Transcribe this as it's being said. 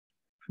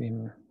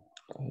Let's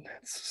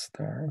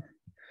start.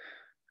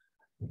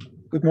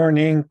 Good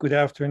morning, good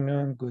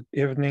afternoon, good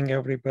evening,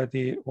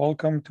 everybody.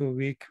 Welcome to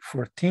week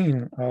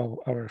 14 of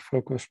our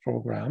focus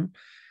program.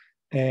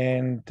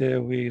 And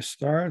we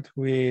start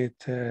with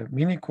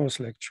mini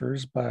course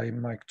lectures by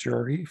Mike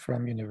Jory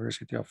from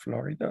University of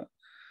Florida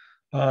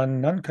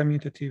on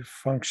non-commutative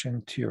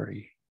function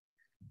theory.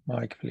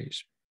 Mike,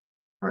 please.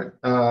 All right.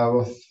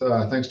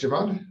 Thanks,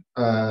 Javad.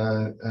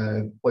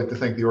 I'd like to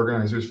thank the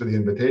organizers for the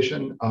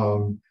invitation.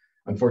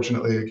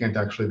 Unfortunately, I can't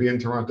actually be in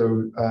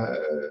Toronto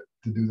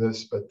to do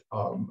this, but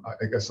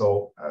I guess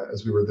I'll,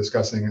 as we were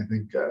discussing, I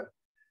think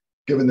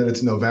given that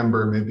it's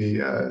November, maybe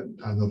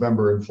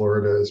November in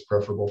Florida is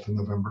preferable to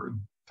November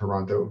in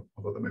Toronto,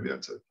 although maybe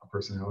that's a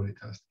personality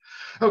test.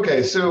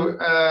 Okay, so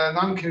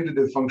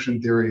non-commutative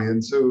function theory.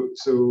 And so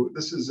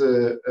this is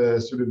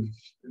a sort of,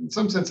 in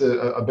some sense,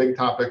 a big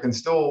topic and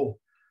still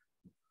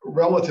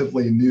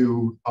relatively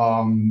new.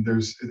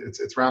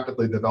 It's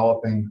rapidly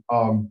developing.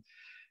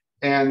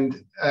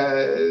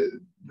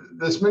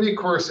 This mini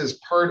course is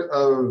part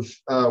of,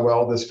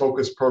 this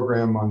focus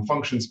program on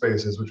function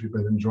spaces, which we've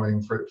been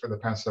enjoying for the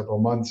past several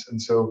months. And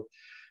so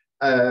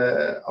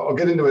I'll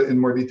get into it in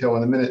more detail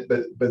in a minute,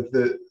 but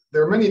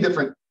there are many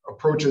different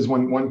approaches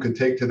one could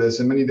take to this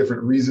and many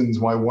different reasons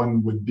why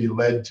one would be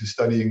led to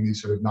studying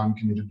these sort of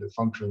non-commutative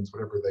functions,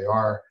 whatever they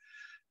are.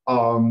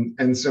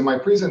 And so my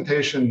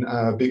presentation,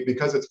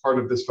 because it's part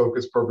of this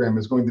focus program,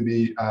 is going to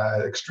be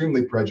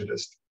extremely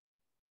prejudiced.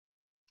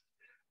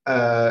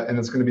 And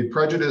it's going to be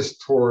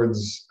prejudiced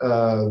towards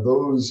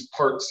those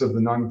parts of the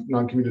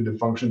non-commutative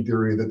function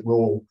theory that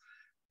will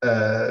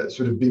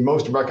sort of be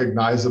most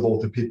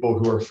recognizable to people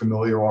who are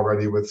familiar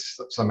already with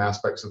some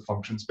aspects of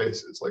function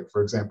spaces, like,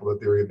 for example, the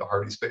theory of the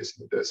Hardy space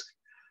in the disk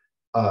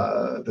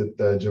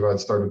that Javad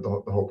started the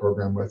whole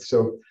program with.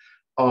 So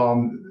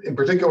in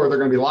particular, there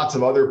are going to be lots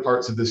of other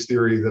parts of this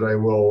theory that I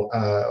will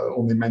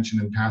only mention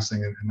in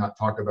passing and not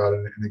talk about.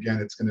 And again,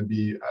 it's going to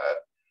be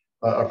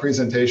a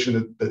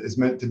presentation that is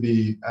meant to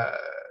be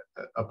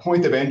a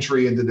point of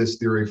entry into this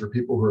theory for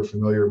people who are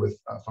familiar with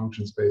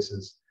function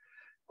spaces.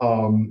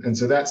 And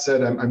so that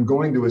said, I'm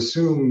going to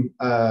assume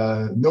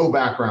no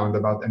background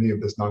about any of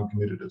this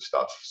non-commutative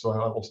stuff. So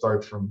I will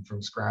start from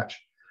scratch.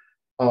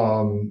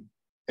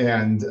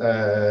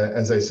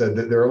 As I said,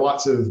 there are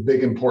lots of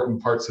big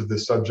important parts of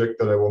this subject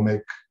that I will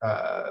make,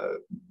 I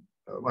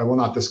will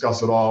not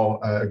discuss at all,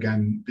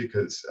 again,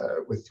 because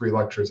with 3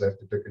 lectures, I have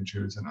to pick and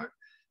choose. And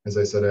as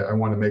I said, I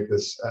want to make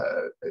this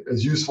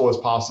as useful as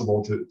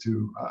possible to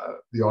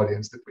the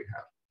audience that we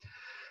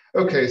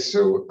have. Okay,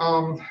 so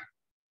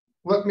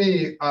let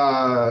me,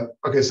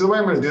 okay, so the way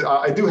I'm going to do,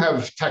 I do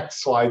have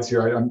text slides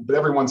here, but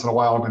every once in a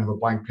while I'm going to have a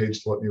blank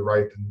page to let me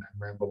write and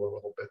ramble a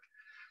little bit.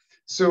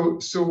 So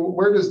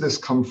where does this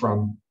come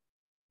from?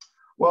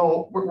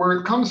 Well, where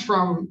it comes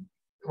from,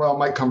 well, it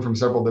might come from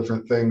several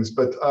different things,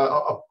 but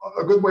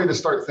a good way to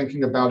start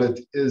thinking about it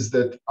is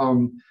that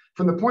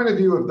from the point of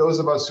view of those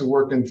of us who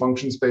work in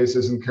function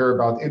spaces and care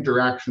about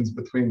interactions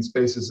between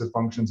spaces of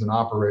functions and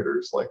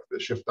operators, like the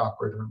shift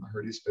operator in the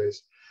Hardy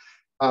space,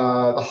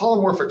 the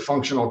holomorphic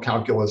functional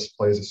calculus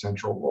plays a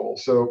central role.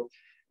 So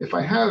if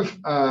I have,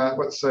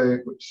 let's say,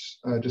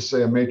 just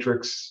say a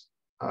matrix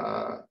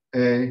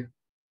A,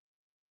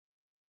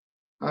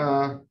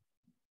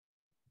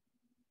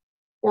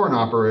 or an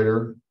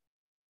operator,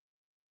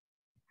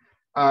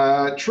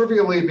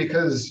 trivially,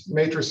 because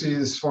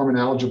matrices form an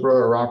algebra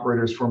or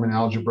operators form an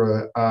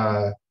algebra,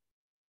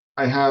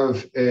 I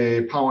have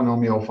a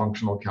polynomial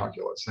functional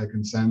calculus. I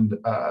can send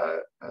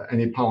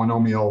any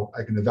polynomial,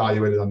 I can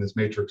evaluate it on this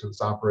matrix of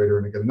this operator,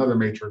 and I get another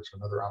matrix or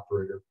another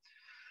operator.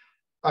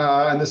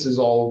 And this is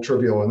all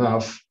trivial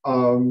enough.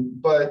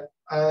 But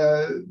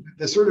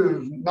the sort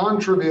of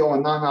non-trivial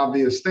and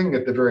non-obvious thing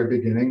at the very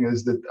beginning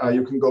is that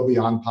you can go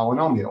beyond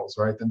polynomials,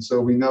 right? And so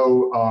we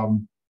know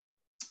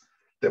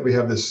that we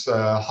have this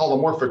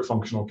holomorphic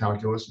functional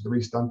calculus, the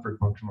Ries-Dunford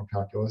functional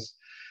calculus.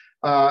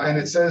 And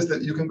it says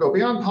that you can go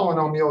beyond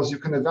polynomials, you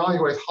can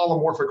evaluate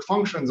holomorphic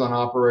functions on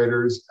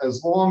operators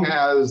as long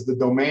as the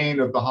domain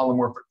of the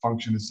holomorphic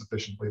function is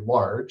sufficiently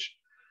large.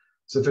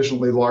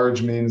 Sufficiently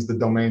large means the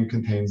domain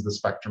contains the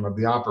spectrum of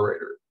the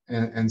operator.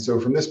 And so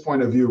from this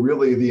point of view,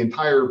 really the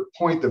entire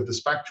point of the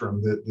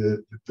spectrum,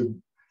 the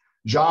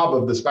job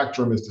of the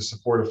spectrum is to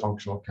support a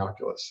functional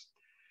calculus.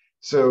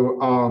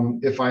 So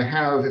if I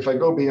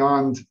go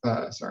beyond,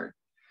 so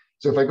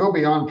if I go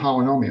beyond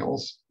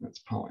polynomials, that's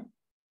poly.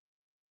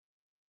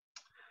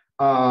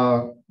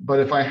 But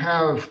if I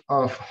have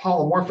a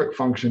holomorphic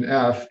function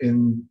f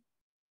in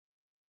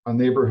a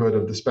neighborhood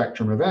of the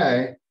spectrum of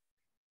A,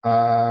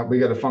 we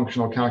get a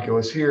functional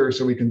calculus here.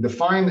 So we can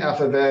define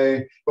f of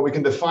A, but we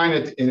can define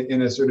it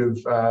in a sort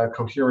of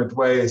coherent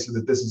way so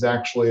that this is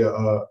actually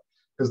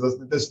because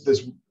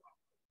this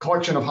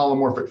collection of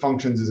holomorphic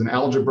functions is an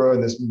algebra,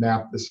 and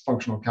this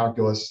functional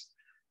calculus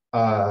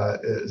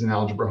is an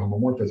algebra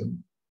homomorphism.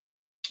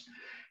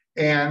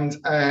 And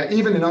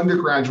even in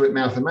undergraduate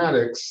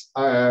mathematics,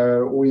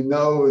 we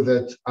know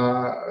that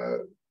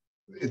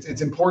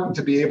it's important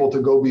to be able to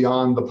go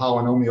beyond the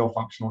polynomial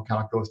functional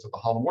calculus to the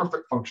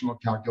holomorphic functional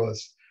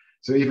calculus.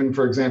 So even,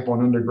 for example,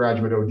 in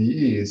undergraduate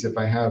ODEs, if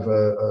I have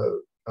a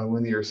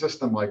linear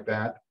system like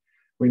that,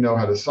 we know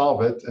how to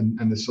solve it,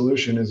 and the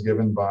solution is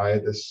given by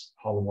this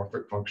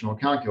holomorphic functional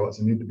calculus.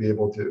 I need to be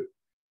able to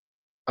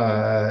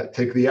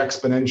take the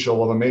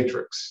exponential of a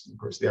matrix. Of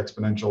course, the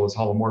exponential is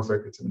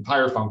holomorphic. It's an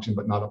entire function,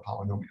 but not a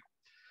polynomial.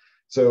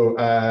 So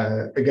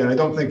again, I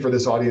don't think for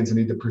this audience I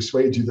need to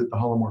persuade you that the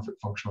holomorphic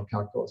functional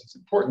calculus is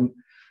important.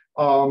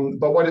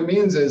 But what it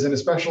means is, and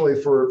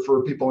especially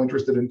for people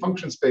interested in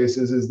function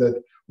spaces, is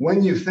that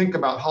when you think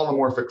about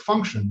holomorphic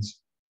functions,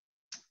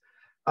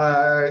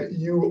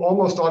 you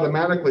almost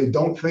automatically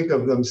don't think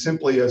of them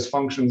simply as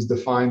functions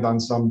defined on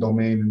some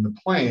domain in the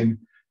plane.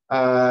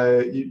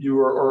 You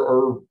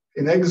are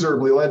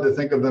inexorably led to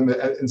think of them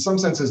in some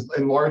senses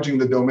enlarging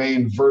the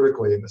domain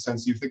vertically, in the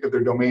sense you think of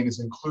their domain as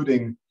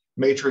including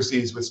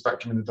matrices with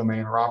spectrum in the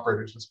domain or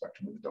operators with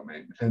spectrum in the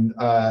domain. And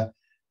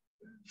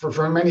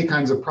for many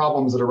kinds of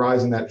problems that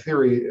arise in that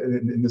theory,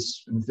 in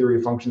the theory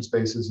of function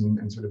spaces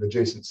and sort of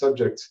adjacent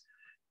subjects,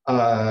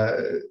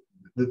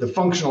 the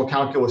functional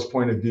calculus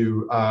point of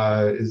view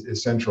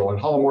is central. And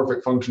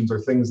holomorphic functions are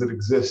things that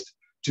exist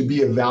to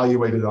be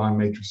evaluated on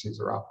matrices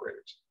or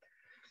operators.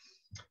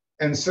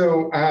 And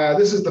so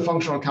this is the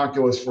functional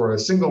calculus for a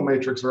single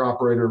matrix or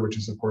operator, which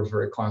is, of course,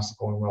 very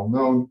classical and well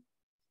known.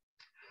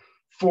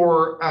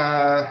 For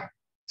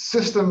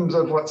systems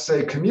of, let's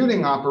say,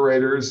 commuting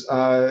operators,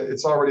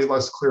 it's already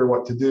less clear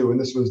what to do. And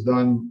this was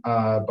done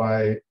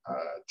by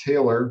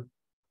Taylor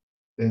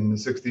in the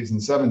 60s and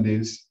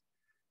 70s,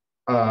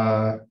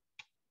 a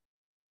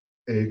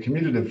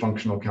commutative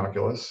functional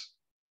calculus.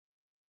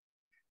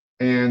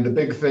 And the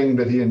big thing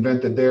that he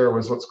invented there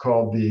was what's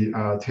called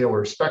the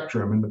Taylor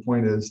spectrum. And the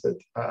point is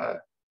that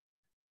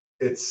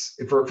it's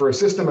for a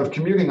system of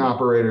commuting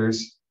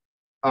operators,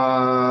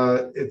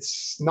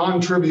 it's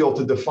non-trivial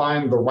to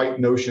define the right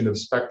notion of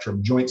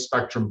spectrum, joint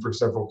spectrum for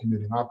several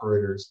commuting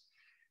operators.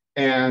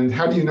 And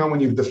how do you know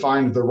when you've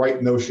defined the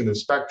right notion of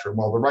spectrum?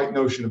 Well, the right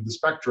notion of the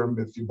spectrum,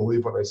 if you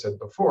believe what I said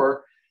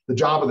before, the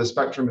job of the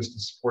spectrum is to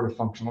support a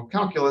functional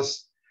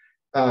calculus.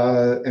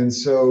 And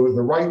so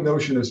the right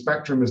notion of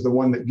spectrum is the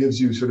one that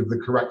gives you sort of the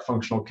correct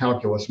functional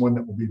calculus, one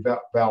that will be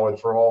valid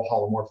for all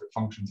holomorphic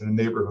functions in a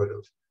neighborhood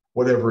of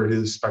whatever it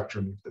is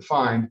spectrum you've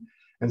defined.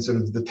 And so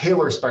the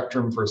Taylor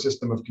spectrum for a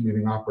system of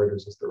commuting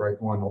operators is the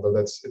right one, although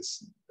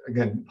it's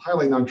again,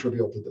 highly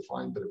non-trivial to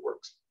define, but it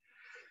works.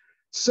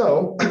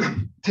 So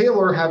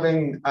Taylor,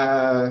 having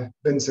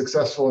been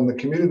successful in the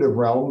commutative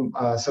realm,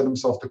 set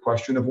himself the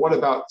question of what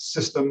about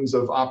systems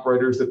of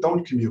operators that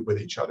don't commute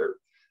with each other?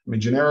 I mean,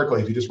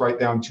 generically, if you just write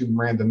down two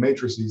random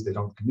matrices, they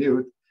don't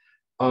commute.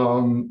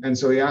 And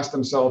so he asked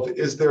himself,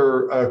 is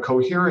there a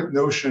coherent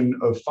notion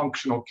of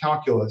functional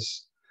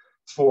calculus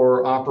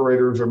for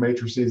operators or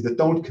matrices that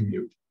don't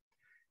commute?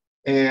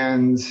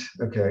 And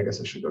okay, I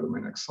guess I should go to my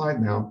next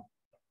slide now.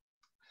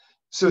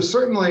 So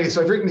certainly,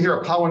 so I've written here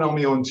a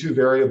polynomial in two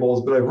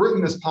variables, but I've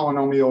written this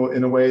polynomial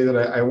in a way that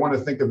I want to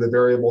think of the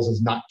variables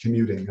as not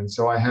commuting. And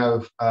so I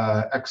have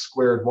x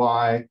squared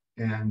y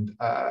and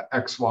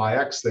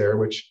xyx there,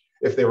 which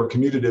if they were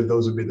commutative,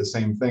 those would be the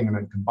same thing, and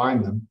I'd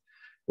combine them.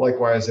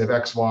 Likewise, I have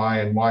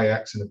xy and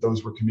yx, and if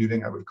those were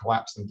commuting, I would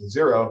collapse them to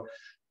 0.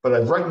 But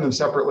I've written them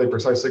separately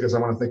precisely because I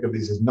want to think of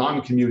these as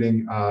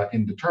non-commuting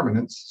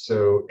indeterminants,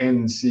 so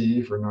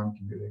NC for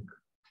non-commuting.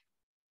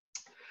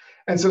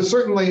 And so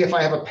certainly, if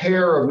I have a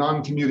pair of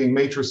non-commuting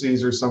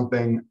matrices or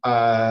something,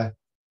 I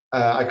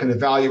can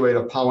evaluate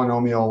a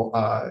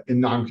polynomial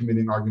in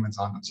non-commuting arguments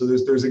on them. So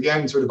there's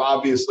again, sort of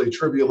obviously,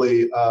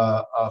 trivially,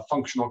 a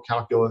functional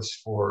calculus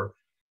for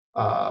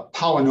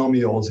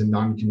polynomials in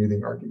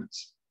non-commuting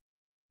arguments.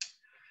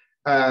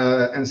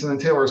 And so then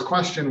Taylor's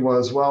question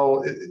was,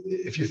 well,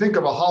 if you think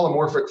of a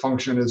holomorphic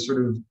function as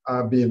sort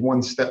of being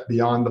one step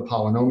beyond the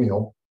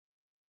polynomial,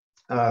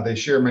 they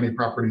share many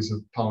properties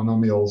of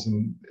polynomials,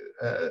 and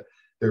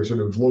they're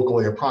sort of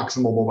locally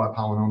approximable by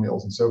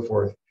polynomials and so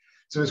forth.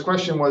 So his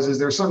question was, is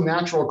there some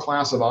natural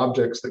class of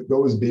objects that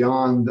goes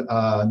beyond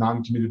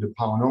non-commutative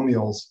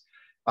polynomials?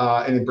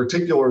 And in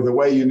particular, the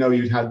way you know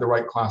you'd had the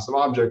right class of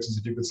objects is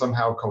if you could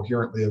somehow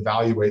coherently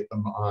evaluate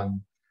them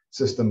on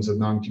systems of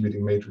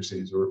non-commuting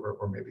matrices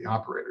or maybe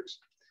operators.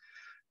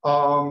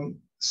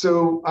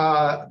 So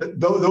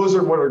those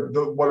are what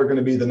are going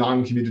to be the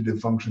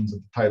non-commutative functions of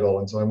the title,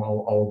 and so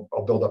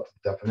I'll build up to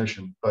the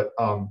definition. But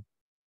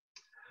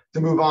to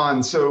move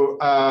on, so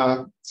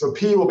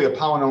P will be a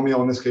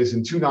polynomial in this case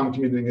in two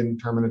non-commuting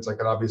indeterminates. I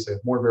could obviously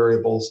have more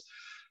variables.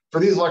 For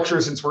these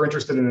lectures, since we're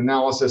interested in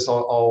analysis,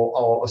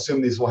 I'll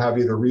assume these will have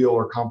either real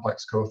or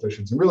complex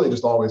coefficients, and really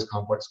just always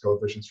complex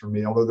coefficients for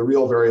me, although the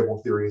real variable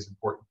theory is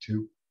important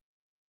too.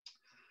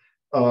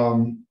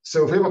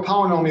 So if we have a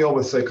polynomial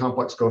with, say,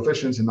 complex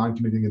coefficients and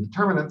non-commuting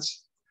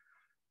indeterminates,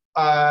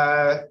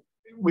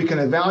 we can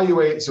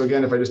evaluate, so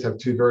again, if I just have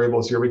two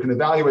variables here, we can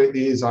evaluate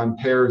these on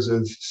pairs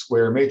of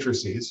square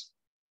matrices.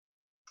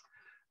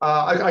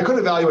 I could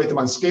evaluate them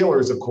on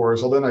scalars, of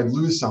course, although then I'd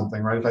lose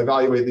something, right? If I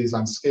evaluate these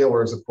on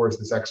scalars, of course,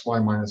 this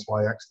xy minus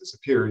yx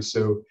disappears.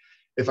 So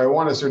if I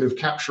want to sort of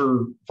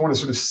capture, if I want to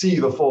sort of see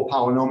the full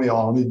polynomial,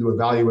 I'll need to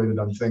evaluate it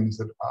on things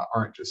that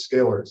aren't just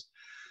scalars.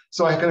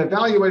 So I can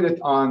evaluate it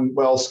on,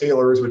 well,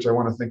 scalars, which I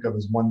want to think of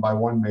as 1 by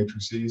 1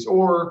 matrices,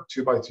 or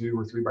 2 by 2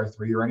 or 3 by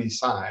 3 or any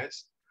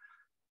size.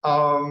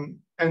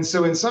 And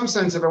so in some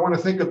sense, if I want to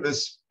think of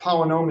this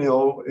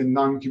polynomial in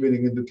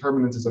non-commuting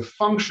indeterminants as a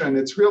function,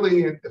 it's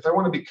really, if I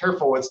want to be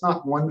careful, it's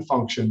not one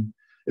function.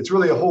 It's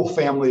really a whole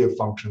family of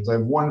functions. I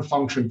have one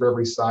function for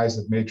every size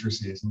of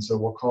matrices. And so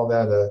we'll call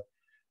that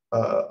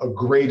a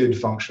graded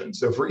function.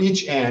 So for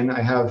each n,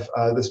 I have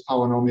this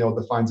polynomial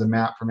defines a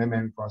map from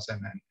Mn cross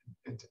Mn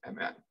into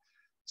Mn.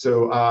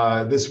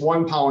 So this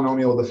one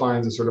polynomial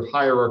defines a sort of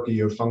hierarchy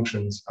of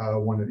functions,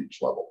 one at each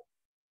level.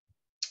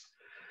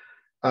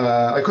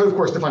 I could, of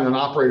course, define an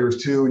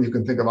operators too, and you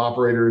can think of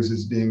operators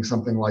as being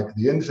something like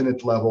the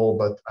infinite level,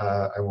 but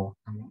I won't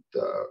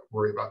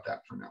worry about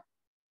that for now.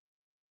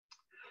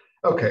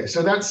 Okay,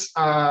 so that's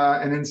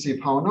an NC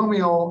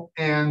polynomial.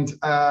 And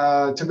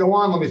to go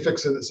on, let me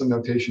fix some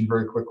notation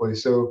very quickly.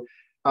 So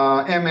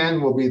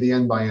Mn will be the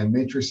n by n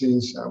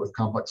matrices with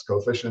complex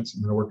coefficients.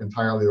 I'm going to work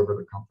entirely over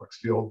the complex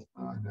field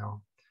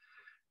now.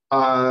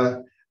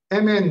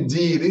 Mnd,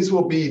 these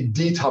will be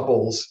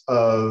d-tuples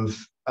of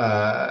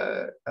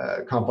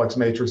complex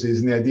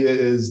matrices, and the idea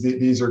is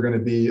these are going to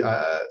be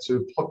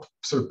sort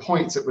of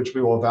points at which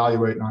we will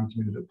evaluate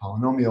non-commutative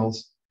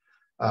polynomials.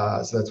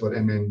 So that's what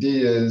Mnd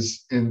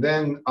is. And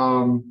then,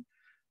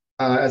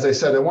 as I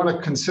said, I want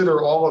to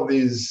consider all of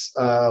these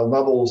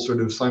levels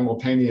sort of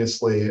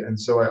simultaneously, and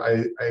so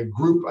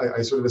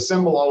I sort of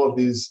assemble all of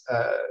these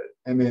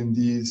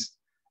Mnds,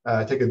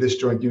 take a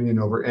disjoint union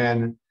over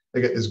n. I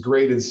get this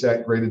graded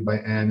set graded by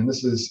n, and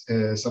this is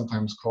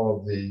sometimes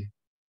called the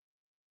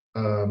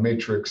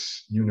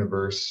matrix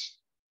universe.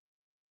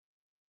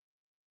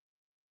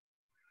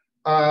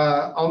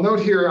 I'll note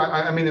here,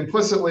 I mean,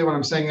 implicitly when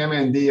I'm saying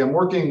Mnd, I'm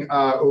working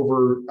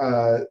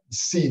over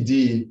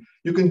CD.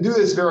 You can do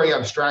this very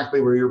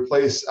abstractly where you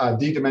replace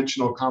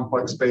d-dimensional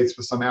complex space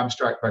with some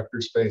abstract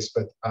vector space,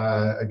 but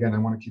again, I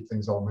want to keep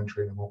things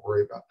elementary and I won't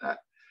worry about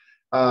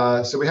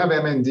that. So we have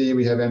Mnd,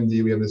 we have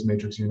Md, we have this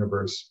matrix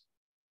universe.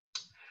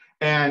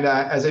 And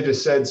as I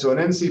just said, so an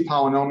NC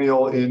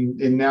polynomial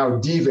in now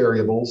d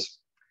variables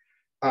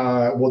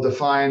will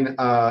define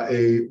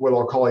what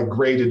I'll call a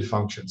graded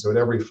function. So at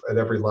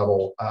every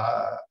level,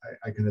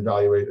 I can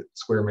evaluate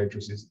square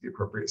matrices at the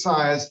appropriate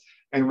size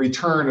and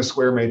return a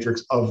square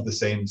matrix of the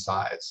same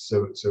size.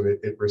 So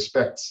it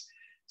respects.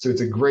 So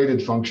it's a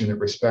graded function. It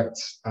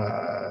respects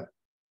the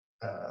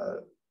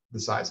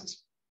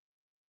sizes.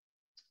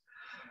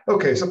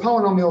 Okay, so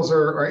polynomials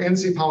are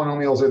NC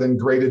polynomials are then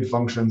graded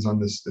functions on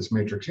this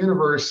matrix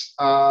universe.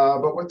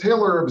 But what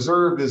Taylor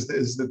observed is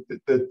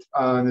that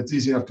and it's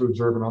easy enough to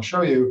observe, and I'll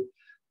show you.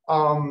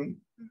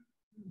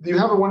 You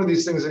have one of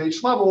these things at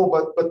each level,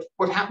 but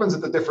what happens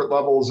at the different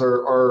levels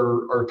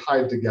are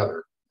tied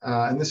together,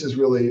 and this is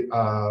really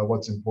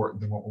what's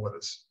important and what will let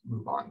us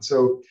move on.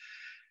 So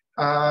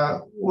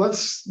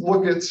let's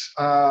look at.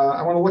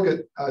 I want to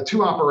look at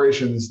two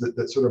operations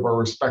that sort of are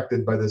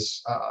respected by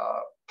this.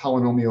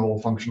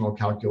 Polynomial functional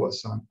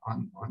calculus on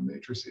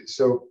matrices.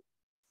 So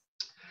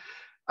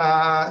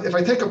if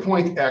I take a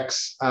point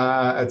x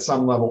at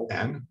some level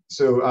n,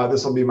 so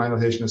this will be my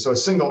notation. So a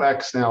single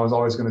x now is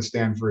always going to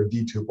stand for a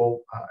d-tuple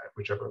at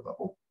whichever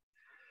level.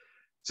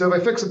 So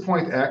if I fix a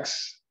point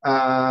x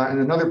and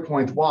another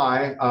point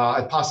y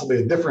at possibly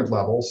a different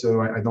level,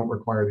 so I don't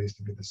require these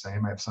to be the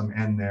same. I have some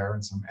n there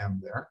and some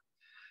m there.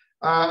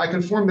 I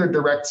can form their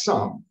direct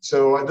sum.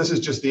 So this is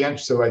just the end.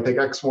 So I take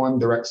x1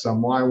 direct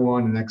sum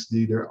y1 and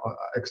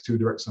x2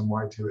 direct sum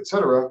y2, et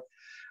cetera.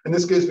 And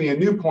this gives me a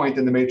new point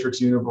in the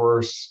matrix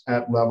universe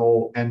at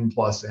level n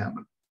plus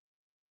m.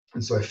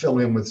 And so I fill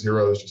in with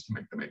zeros just to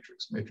make the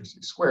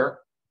matrices square.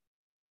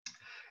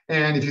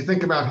 And if you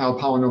think about how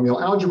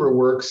polynomial algebra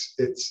works,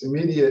 it's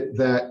immediate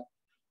that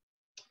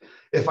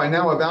if I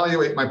now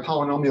evaluate my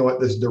polynomial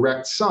at this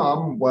direct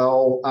sum,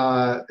 well,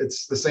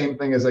 it's the same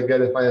thing as I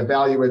get if I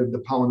evaluated the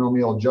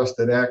polynomial just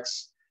at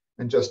x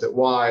and just at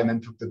y and then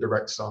took the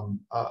direct sum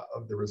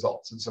of the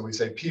results. And so we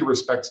say P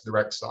respects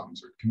direct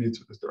sums or commutes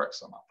with this direct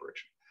sum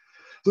operation.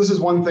 So this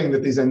is one thing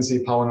that these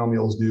NC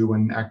polynomials do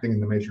when acting in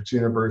the matrix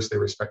universe. They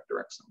respect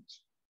direct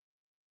sums.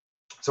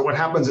 So what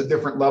happens at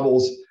different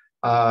levels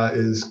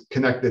is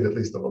connected at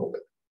least a little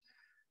bit.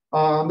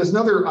 There's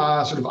another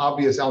sort of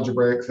obvious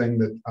algebraic thing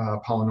that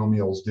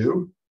polynomials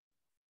do.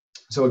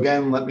 So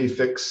again, let me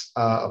fix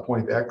a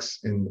point x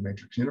in the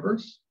matrix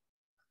universe.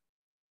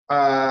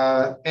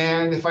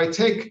 And if I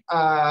take,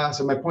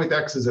 so my point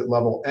x is at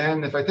level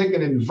n, if I take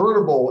an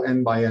invertible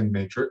n by n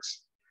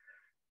matrix,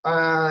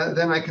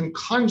 then I can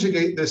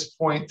conjugate this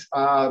point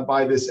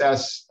by this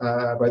s,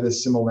 by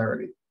this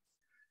similarity.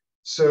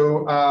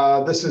 So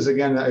this is,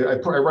 again, I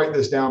write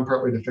this down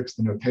partly to fix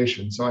the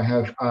notation. So I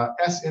have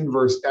S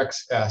inverse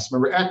XS.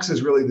 Remember, X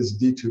is really this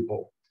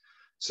D-tuple.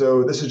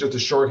 So this is just a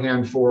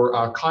shorthand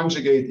for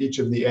conjugate each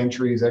of the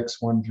entries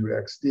x1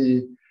 through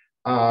xd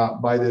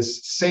by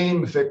this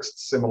same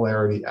fixed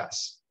similarity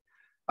S.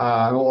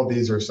 And all of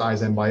these are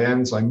size n by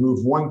n. So I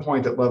move one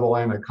point at level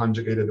n, I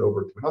conjugate it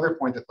over to another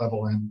point at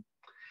level n.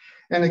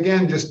 And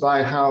again, just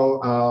by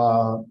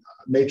how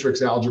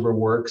matrix algebra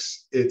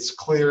works, it's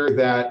clear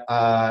that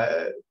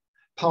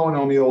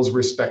polynomials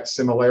respect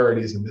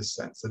similarities in this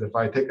sense, that if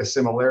I take a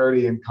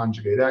similarity and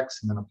conjugate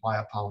x and then apply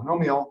a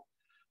polynomial,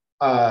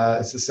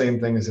 it's the same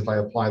thing as if I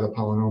apply the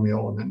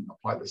polynomial and then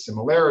apply the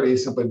similarity,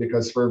 simply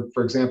because, for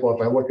example,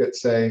 if I look at,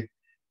 say,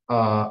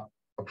 a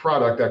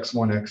product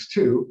x1,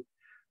 x2,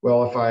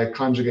 well, if I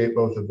conjugate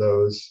both of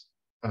those,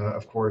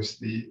 of course,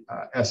 the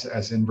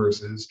S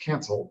inverses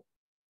cancel.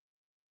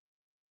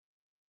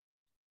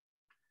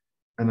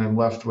 And I'm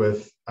left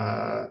with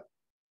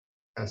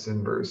S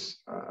inverse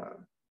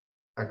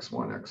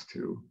x1,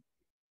 x2,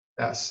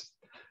 S.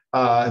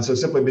 And so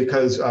simply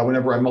because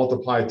whenever I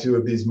multiply two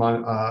of these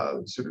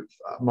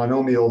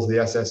monomials, the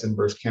SS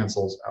inverse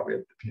cancels out. We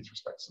have the piece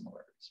respect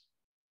similarities.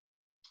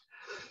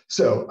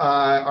 So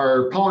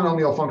our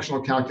polynomial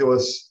functional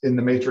calculus in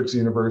the matrix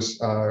universe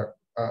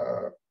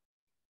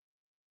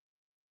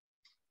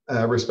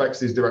respects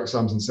these direct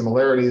sums and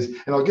similarities.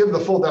 And I'll give the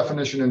full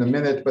definition in a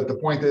minute, but the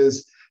point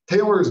is,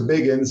 Taylor's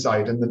big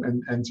insight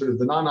and sort of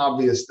the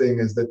non-obvious thing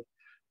is that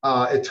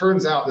it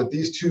turns out that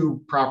these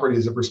two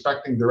properties of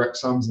respecting direct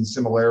sums and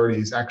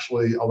similarities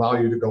actually allow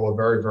you to go a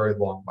very, very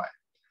long way.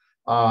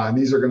 And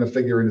these are going to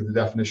figure into the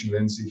definition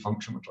of NC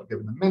function, which I'll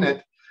give in a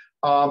minute.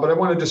 But I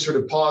want to just sort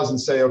of pause and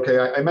say, okay,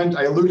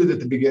 I alluded at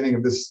the beginning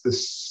of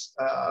this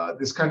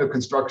kind of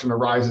construction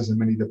arises in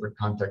many different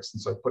contexts,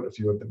 and so I put a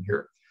few of them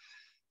here.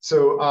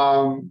 So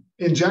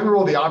in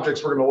general, the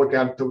objects we're going to look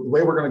at, the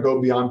way we're going to go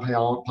beyond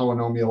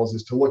polynomials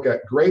is to look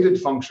at graded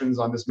functions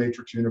on this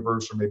matrix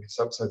universe, or maybe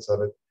subsets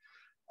of it,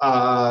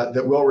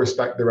 that will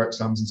respect direct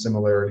sums and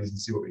similarities and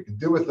see what we can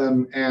do with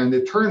them. And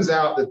it turns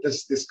out that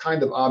this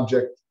kind of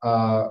object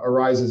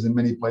arises in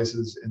many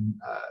places in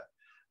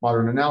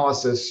modern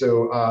analysis.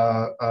 So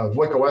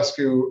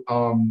Voiculescu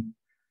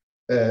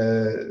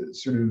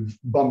sort of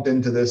bumped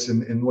into this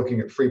in looking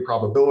at free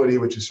probability,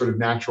 which is sort of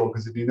natural,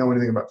 because if you know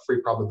anything about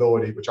free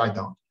probability, which I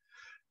don't,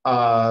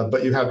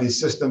 but you have these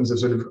systems of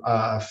sort of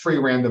free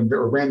random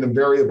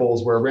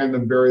variables, where a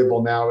random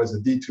variable now is a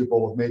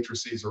d-tuple of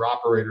matrices or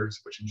operators,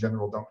 which in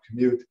general don't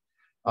commute.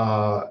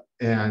 So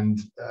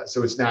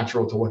it's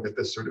natural to look at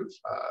this sort of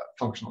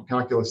functional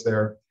calculus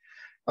there.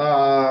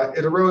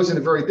 It arose in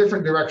a very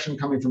different direction,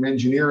 coming from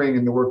engineering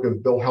and the work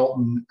of Bill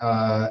Helton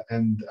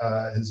and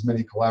his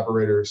many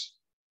collaborators.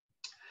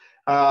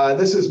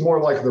 This is more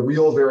like the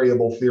real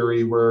variable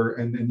theory, where,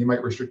 and you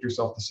might restrict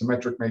yourself to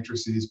symmetric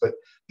matrices, but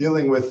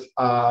dealing with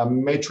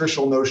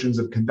matricial notions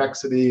of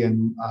convexity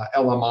and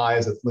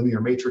LMIs, that's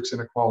linear matrix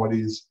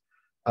inequalities,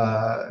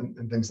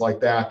 and things like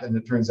that. And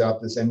it turns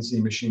out this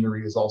NC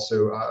machinery is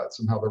also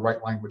somehow the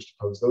right language to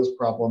pose those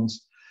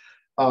problems.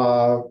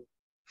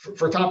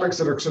 For topics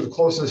that are sort of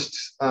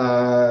closest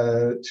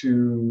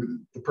to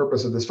the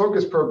purpose of this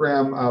focus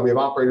program, we have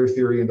operator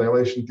theory and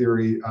dilation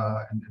theory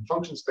and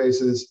function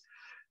spaces.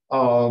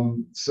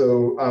 The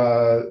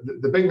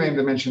big name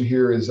to mention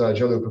here is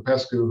Giulio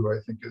Popescu, who I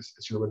think is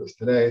here with us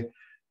today.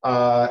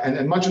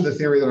 And much of the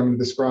theory that I'm going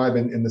to describe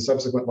in the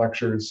subsequent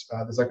lectures,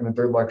 the second and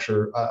third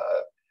lecture,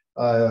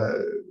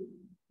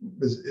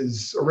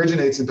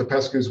 originates in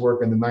Popescu's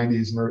work in the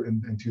 90s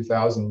and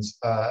 2000s.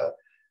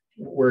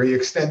 Where he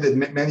extended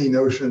many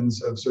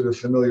notions of sort of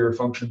familiar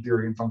function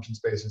theory and function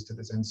spaces to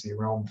this NC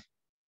realm.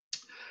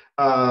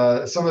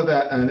 Some of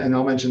that, and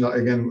I'll mention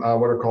again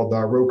what are called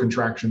row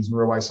contractions and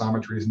row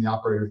isometries in the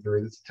operator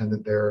theory that's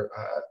attended there.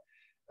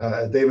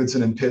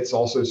 Davidson and Pitts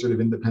also sort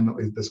of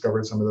independently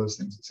discovered some of those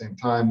things at the same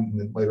time, and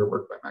then later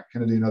work by Matt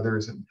Kennedy and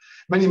others, and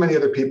many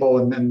other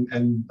people.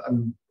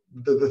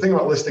 The thing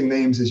about listing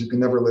names is you can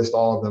never list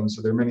all of them,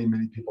 so there are many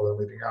people that I'm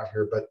leaving out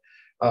here, but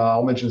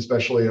I'll mention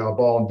especially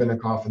Ball and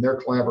Vinikoff and their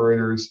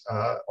collaborators.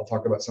 I'll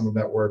talk about some of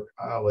that work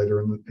later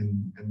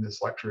in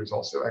this lecture. Is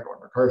also Echo and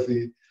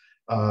McCarthy,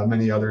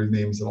 many other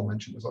names that I'll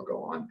mention as I'll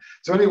go on.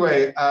 So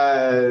anyway,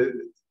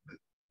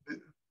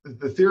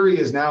 the theory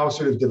is now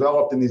sort of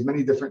developed in these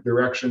many different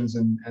directions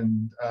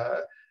and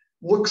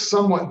looks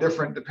somewhat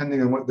different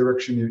depending on what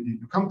direction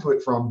you come to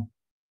it from.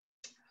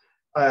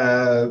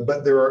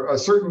 But there are a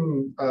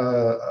certain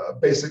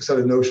basic set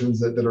of notions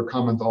that are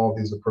common to all of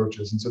these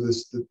approaches. And so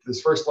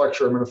this first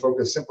lecture, I'm going to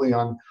focus simply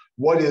on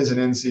what is an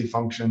NC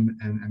function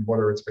and what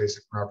are its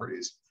basic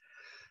properties.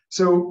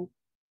 So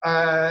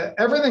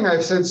everything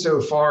I've said so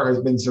far has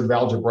been sort of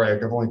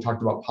algebraic. I've only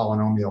talked about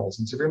polynomials.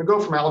 And so if you're going to go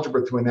from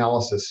algebra to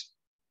analysis,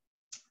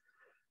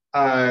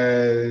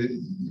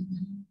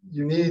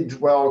 you need,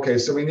 well, okay,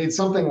 so we need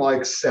something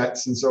like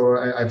sets. And so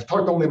I've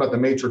talked only about the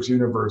matrix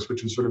universe,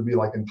 which would sort of be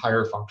like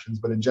entire functions.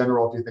 But in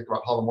general, if you think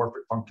about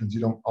holomorphic functions,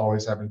 you don't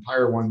always have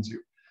entire ones.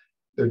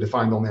 They're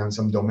defined only on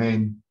some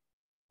domain.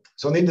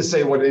 So I need to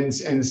say what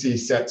NC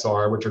sets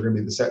are, which are going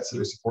to be the sets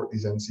that support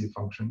these NC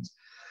functions.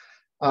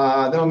 They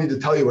don't need to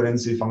tell you what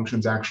NC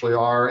functions actually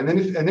are. And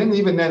then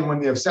even then,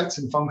 when you have sets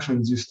and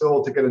functions, you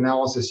still, to get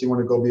analysis, you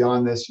want to go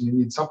beyond this. You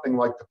need something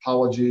like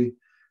topology,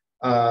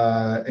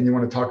 and you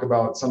want to talk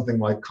about something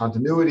like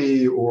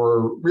continuity,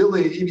 or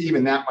really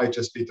even that might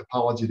just be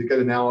topology. To get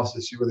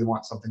analysis, you really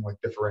want something like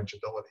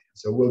differentiability.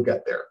 So we'll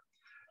get there.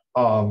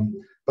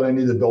 But I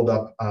need to build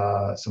up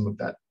some of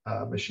that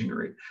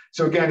machinery.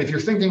 So again, if you're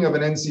thinking of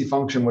an NC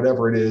function,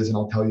 whatever it is, and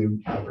I'll tell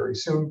you very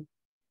soon,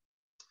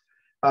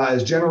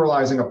 as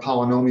generalizing a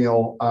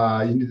polynomial,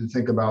 you need to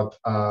think about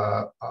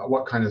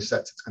what kind of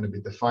sets it's going to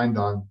be defined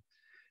on.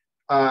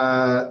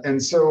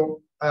 And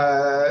so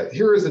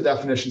here is the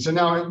definition. So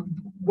now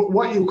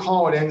what you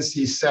call an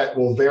NC set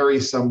will vary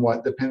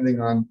somewhat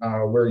depending on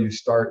where you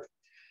start.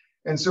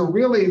 And so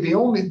really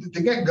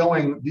to get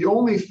going, the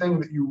only thing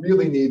that you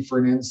really need for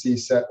an NC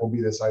set will be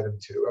this item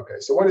 2. Okay,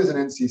 so what is an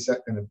NC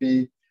set going to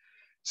be?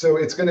 So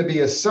it's going to be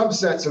a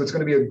subset, so it's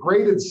going to be a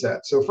graded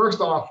set. So first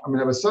off, I'm going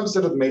to have a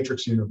subset of the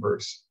matrix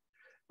universe,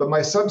 but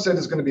my subset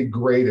is going to be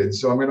graded.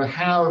 So I'm going to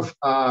have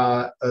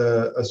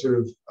a sort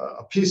of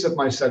a piece of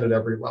my set at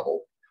every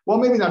level. Well,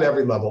 maybe not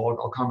every level.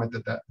 I'll comment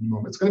at that in a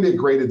moment. It's going to be a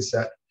graded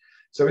set.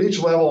 So at each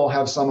level, I'll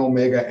have some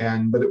omega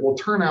n, but it will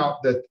turn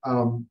out that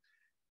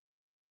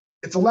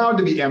it's allowed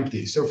to be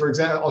empty. So for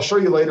example, I'll show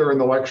you later in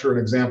the lecture an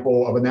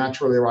example of a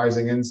naturally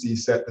arising NC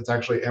set that's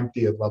actually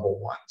empty at level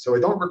 1. So I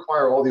don't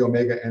require all the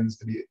omega n's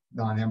to be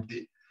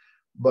non-empty,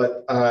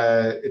 but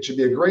it should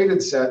be a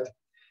graded set.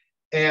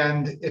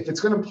 And if it's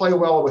going to play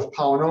well with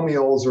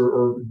polynomials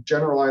or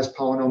generalized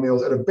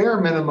polynomials, at a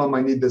bare minimum,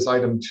 I need this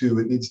item 2.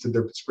 It needs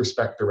to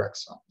respect direct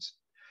sums.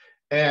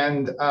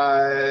 And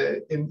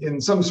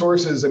in some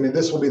sources, I mean,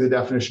 this will be the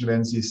definition of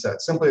NC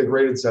set, simply a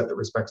graded set that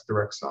respects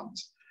direct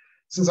sums.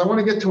 Since I want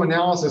to get to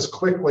analysis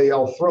quickly,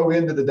 I'll throw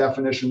into the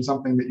definition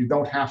something that you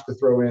don't have to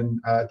throw in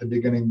at the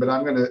beginning, but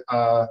I'm going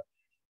to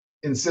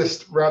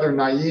insist rather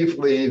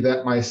naively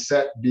that my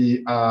set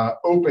be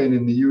open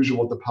in the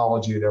usual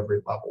topology at every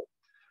level.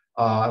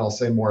 And I'll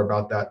say more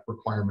about that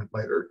requirement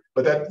later.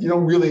 But that you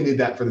don't really need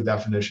that for the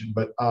definition,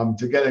 but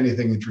to get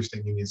anything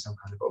interesting, you need some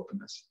kind of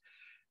openness.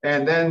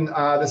 And then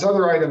this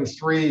other item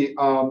 3,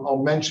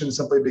 I'll mention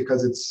simply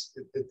because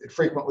it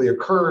frequently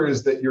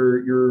occurs that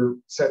your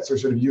sets are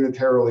sort of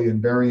unitarily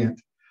invariant.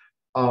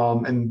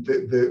 And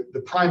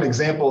the prime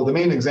example, the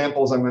main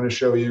examples I'm going to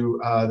show you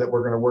that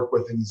we're going to work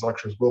with in these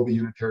lectures will be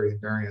unitary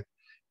invariant.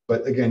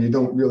 But again, you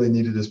don't really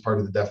need it as part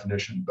of the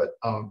definition, but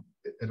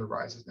it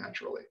arises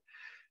naturally.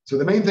 So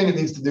the main thing it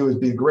needs to do is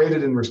be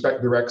graded in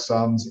respect direct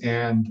sums,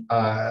 and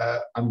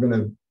I'm going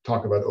to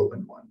talk about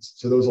open ones.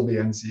 So those will be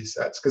NC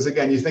sets. Because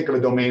again, you think of a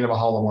domain of a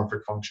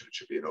holomorphic function, it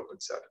should be an open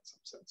set in some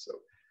sense.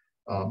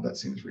 So that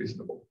seems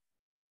reasonable.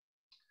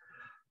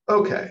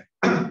 Okay,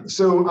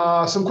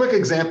 so some quick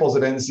examples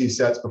of NC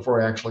sets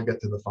before I actually get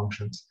to the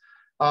functions.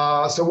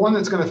 So one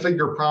that's going to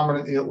figure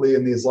prominently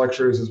in these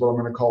lectures is what I'm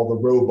going to call the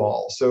row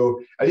ball.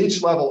 So at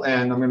each level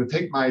n, I'm going to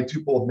take my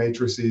tuple of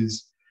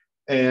matrices,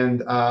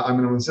 and I'm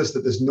going to insist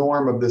that this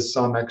norm of this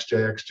sum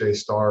xj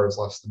star is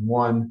less than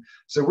 1.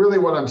 So really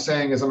what I'm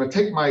saying is I'm going to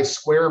take my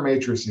square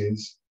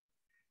matrices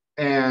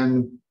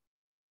and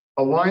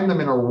align them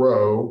in a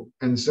row.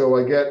 And so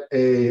I get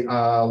a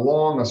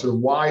a sort of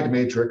wide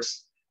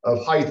matrix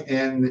of height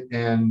n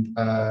and,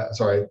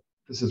 sorry,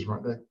 this is wrong.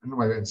 I don't know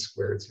why n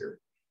squared here.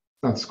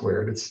 It's not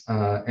squared, it's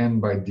n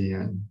by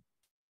dn.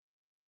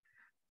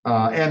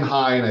 N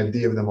high, and I have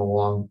d of them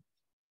along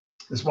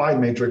this wide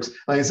matrix.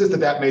 I insist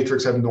that that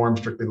matrix have norm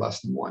strictly less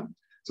than 1.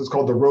 So it's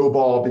called the row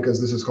ball because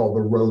this is called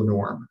the row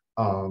norm.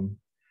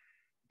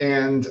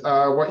 And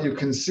what you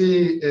can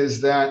see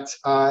is that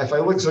if I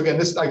look, so again,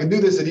 I can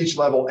do this at each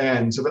level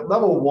n. So at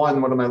level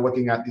 1, what am I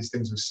looking at? These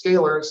things are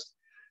scalars.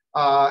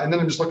 And then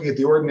I'm just looking at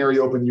the ordinary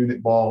open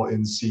unit ball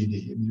in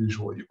CD, in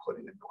usual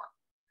Euclidean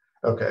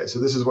norm. Okay, so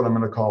this is what I'm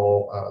going to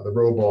call the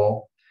row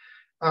ball.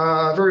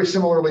 Very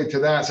similarly to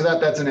that, so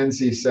that's an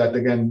NC set.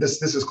 Again,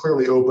 this is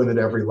clearly open at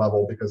every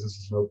level because this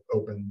is an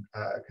open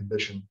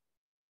condition.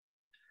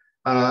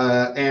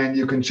 And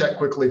you can check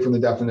quickly from the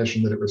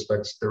definition that it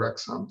respects direct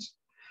sums.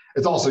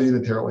 It's also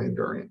unitarily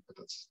invariant, but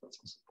that's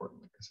most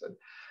important, like I said.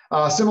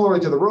 Similarly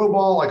to the row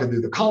ball, I could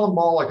do the column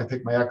ball. I could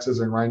take my x's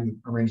and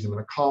arrange them in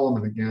a column.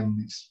 And again,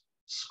 these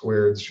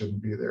squareds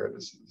shouldn't be there.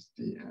 This is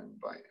dn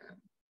by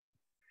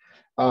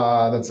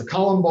n. That's a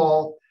column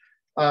ball.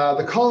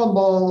 The column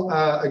ball,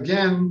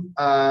 again,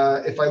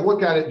 if I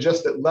look at it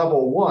just at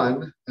level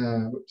 1,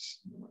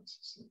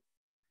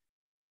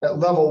 at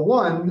level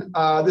 1,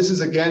 this is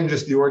again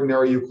just the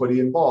ordinary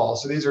Euclidean ball.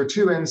 So these are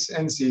two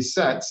NC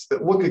sets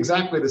that look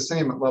exactly the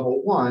same at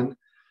level 1,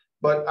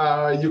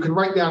 but you can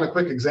write down a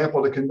quick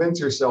example to convince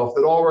yourself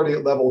that already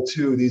at level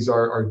 2, these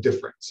are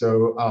different.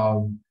 So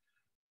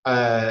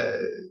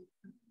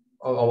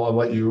I'll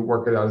let you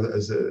work it out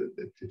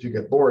if you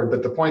get bored.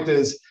 But the point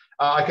is,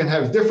 I can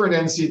have different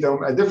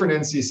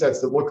NC sets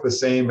that look the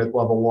same at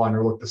level 1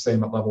 or look the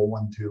same at level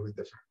 1, 2, and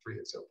different 3,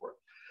 and so forth.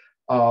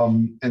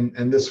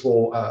 And this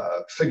will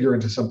figure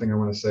into something I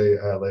want to say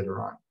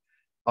later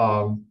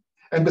on.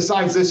 And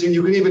besides this,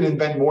 you can even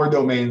invent more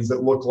domains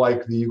that look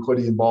like the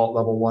Euclidean ball at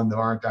level 1 that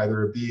aren't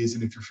either of these.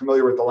 And if you're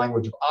familiar with the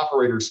language of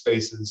operator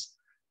spaces,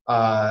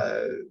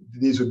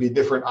 these would be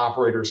different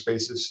operator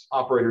space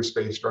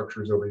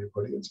structures over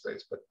Euclidean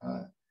space, but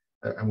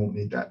I won't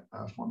need that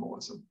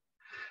formalism.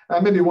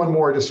 Maybe one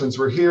more, just since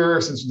we're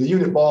here, since the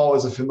unit ball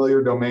is a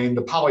familiar domain,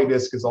 the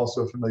polydisk is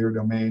also a familiar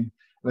domain.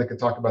 And I could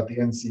talk about the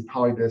NC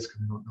polydisk.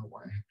 I don't know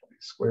why I have all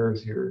these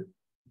squares here,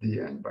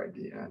 dn by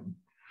dn.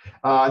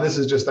 This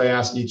is just, I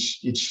asked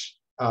each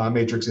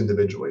matrix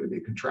individually to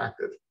be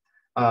contractive.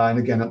 And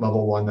again, at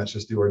level 1, that's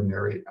just the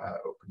ordinary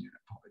open unit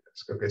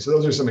polydisk. Okay, so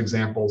those are some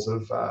examples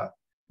of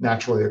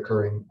naturally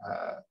occurring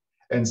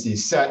NC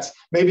sets.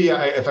 Maybe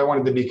if I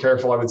wanted to be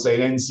careful, I would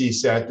say an NC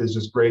set is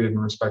just graded in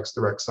respects to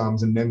direct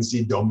sums, and an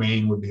NC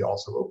domain would be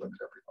also open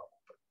at every level,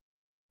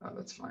 but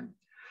that's fine.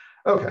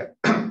 Okay,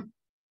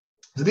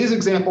 so these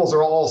examples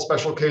are all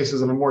special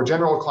cases of a more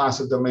general class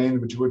of domain,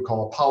 which you would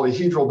call a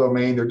polyhedral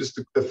domain. They're just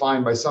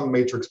defined by some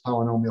matrix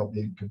polynomial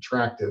being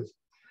contractive.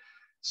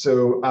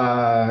 So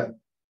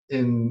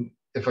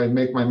if I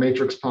make my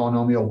matrix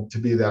polynomial to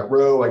be that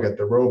row, I get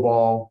the row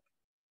ball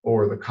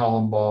or the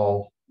column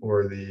ball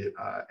or the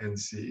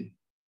NC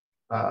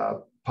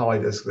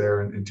polydisk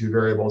there in 2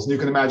 variables. And you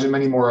can imagine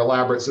many more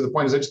elaborate. So the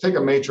point is I just take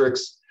a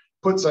matrix,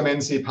 put some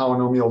NC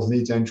polynomials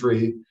in each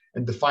entry,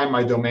 and define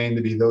my domain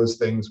to be those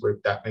things where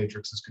that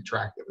matrix is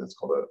contractive. That's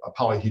called a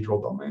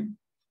polyhedral domain.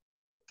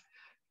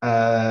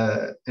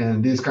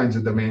 And these kinds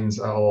of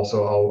domains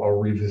I'll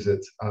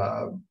revisit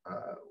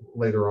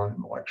later on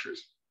in the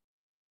lectures.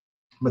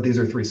 But these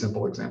are 3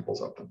 simple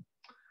examples of them.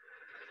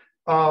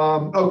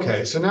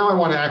 Okay, so now I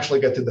want to actually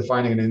get to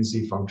defining an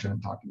NC function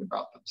and talking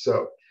about them.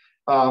 So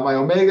my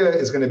omega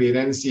is going to be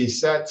an NC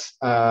set,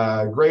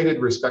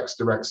 graded respects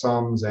direct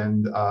sums,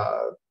 and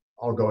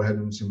I'll go ahead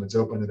and assume it's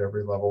open at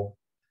every level.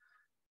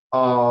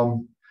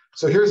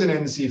 So here's an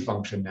NC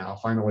function now,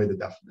 finally the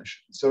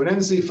definition. So an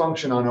NC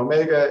function on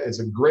omega is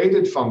a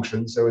graded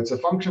function. So it's a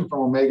function from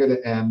omega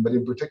to n, but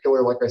in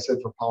particular, like I said,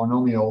 for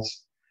polynomials,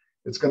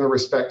 it's going to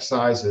respect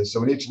sizes.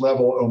 So in each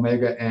level,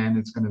 omega n,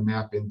 it's going to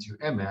map into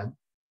mn.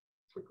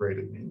 What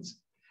graded means.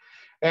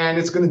 And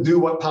it's going to do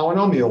what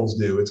polynomials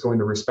do. It's going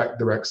to respect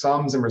direct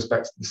sums and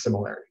respect the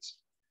similarities.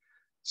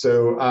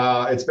 So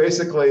it's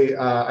basically,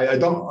 now a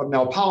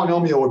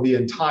polynomial would be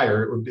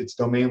entire, its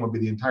domain would be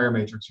the entire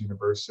matrix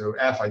universe. So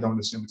F, I don't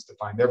assume it's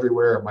defined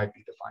everywhere. It might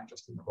be defined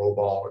just in the row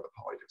ball or the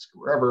polydisk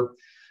or wherever.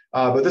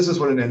 But this is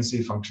what an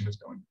NC function is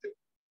going to do.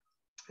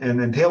 And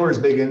then Taylor's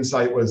big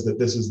insight was that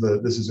this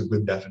is a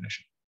good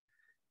definition.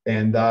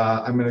 And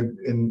I'm going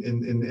to,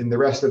 in the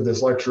rest of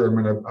this lecture, I'm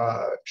going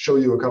to show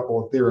you a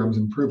couple of theorems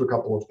and prove a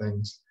couple of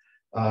things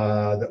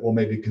that will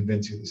maybe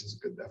convince you this is a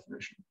good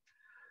definition.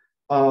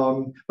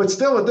 But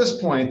still, at this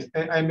point,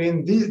 I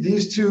mean,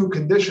 these 2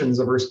 conditions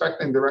of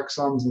respecting direct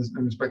sums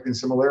and respecting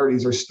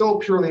similarities are still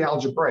purely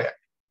algebraic.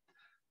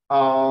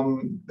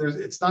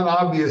 It's not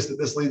obvious that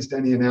this leads to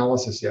any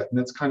analysis yet, and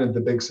that's kind of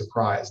the big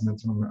surprise, and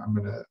that's what I'm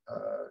going to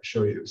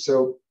show you.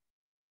 So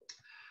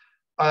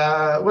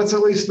let's at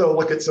least, though,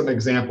 look at some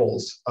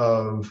examples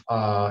of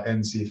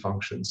NC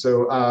functions.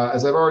 So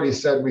as I've already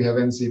said, we have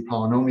NC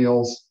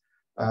polynomials,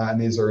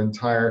 and these are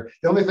entire.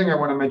 The only thing I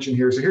want to mention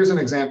here, so here's an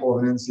example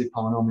of an NC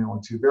polynomial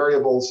in 2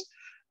 variables.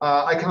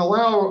 I can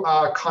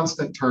allow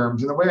constant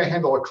terms, and the way I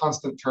handle a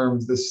constant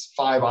terms, this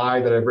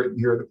 5i that I've written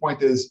here, the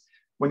point is,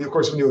 when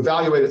you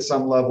evaluate at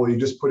some level, you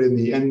just put in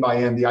the n by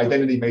n, the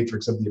identity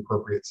matrix of the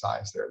appropriate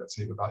size there. That's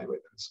how you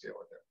evaluate the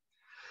scalar there.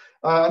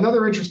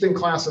 Another interesting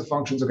class of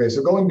functions, okay,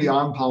 so going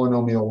beyond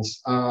polynomials,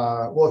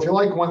 well, if you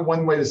like,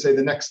 one way to say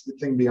the next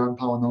thing beyond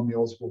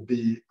polynomials will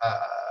be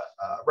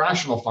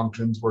rational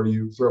functions where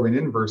you throw in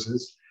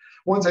inverses.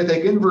 Once I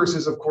take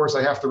inverses, of course,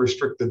 I have to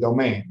restrict the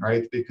domain,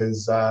 right?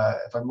 Because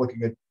if I'm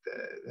looking at,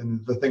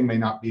 and the thing may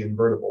not be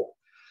invertible.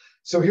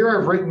 So here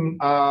I've written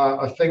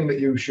a thing that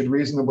you should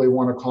reasonably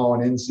want to call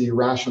an NC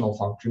rational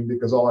function,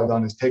 because all I've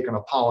done is taken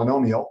a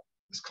polynomial,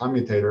 this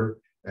commutator,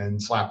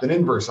 and slapped an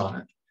inverse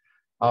on it.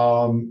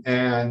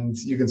 And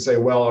you can say,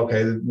 well,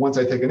 okay, once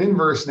I take an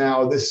inverse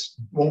now, this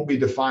won't be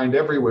defined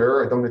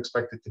everywhere. I don't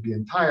expect it to be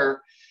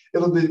entire.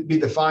 It'll be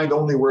defined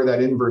only where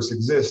that inverse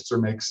exists or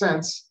makes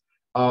sense,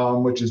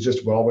 which is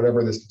just, well,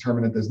 whatever this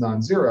determinant is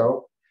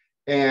non-zero.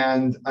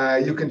 And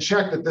you can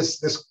check that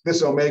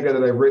this omega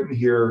that I've written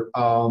here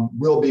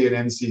will be an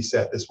NC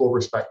set. This will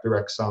respect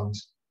direct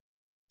sums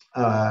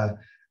and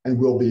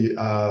will be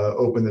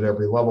open at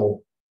every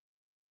level.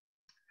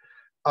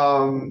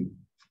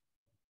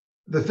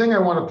 The thing I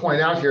want to point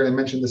out here, and I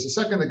mentioned this a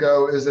second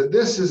ago, is that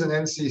this is an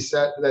NC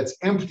set that's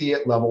empty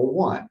at level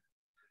 1,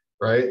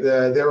 right?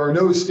 There are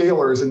no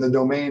scalars in the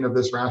domain of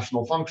this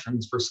rational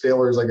functions. For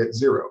scalars, I get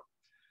 0.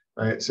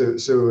 Right, so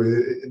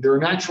there are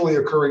naturally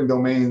occurring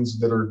domains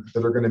that are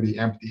going to be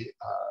empty,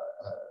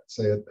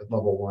 say at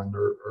level 1,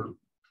 or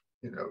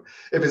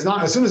if it's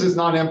not, as soon as it's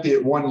not empty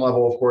at 1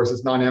 level, of course,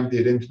 it's not empty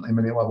at infinitely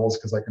many levels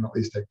because I can at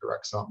least take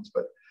direct sums.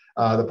 But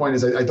the point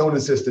is, I don't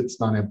insist it's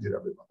not empty at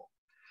every level.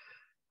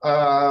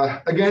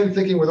 Again,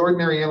 thinking with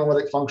ordinary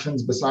analytic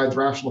functions, besides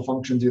rational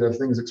functions, you'd have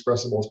things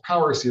expressible as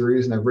power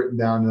series. And I've written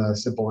down a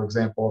simple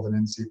example of an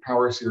NC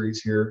power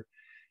series here,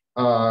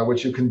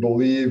 which you can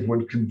believe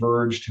would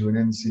converge to an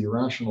NC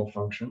rational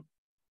function.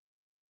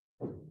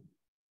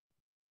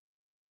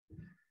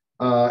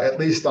 At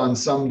least on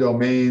some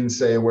domain,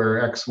 say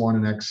where x1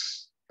 and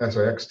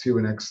x2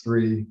 and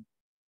x3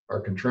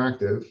 are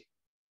contractive.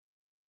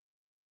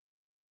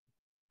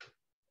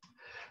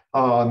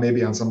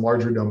 Maybe on some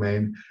larger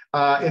domain.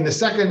 In the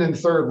second and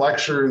third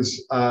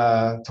lectures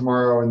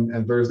tomorrow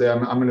and Thursday,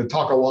 I'm going to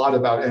talk a lot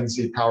about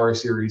NC power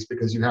series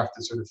because you have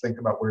to sort of think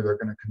about where they're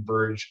going to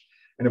converge.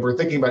 And if we're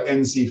thinking about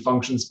NC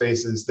function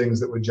spaces, things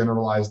that would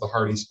generalize the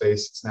Hardy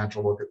space, it's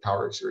natural to look at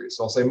power series.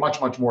 So I'll say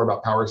much, much more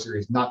about power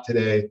series, not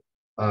today,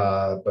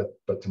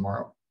 but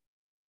tomorrow.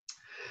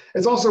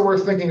 It's also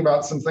worth thinking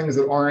about some things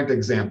that aren't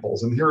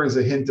examples. And here is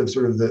a hint of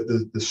sort of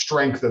the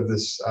strength of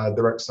this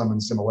direct sum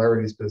and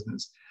similarities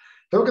business.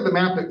 If you look at the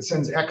map that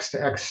sends x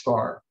to x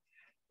star,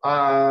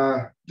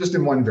 just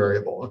in one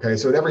variable. Okay,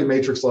 so at every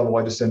matrix level,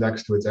 I just send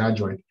x to its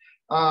adjoint.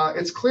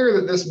 It's clear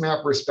that this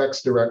map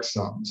respects direct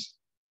sums.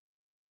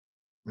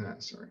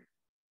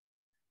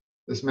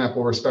 This map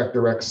will respect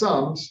direct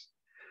sums,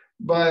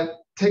 but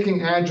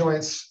taking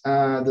adjoints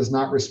does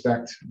not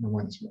respect. I don't know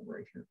why this went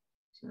right here.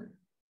 Sorry.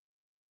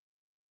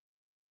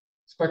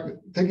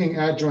 Taking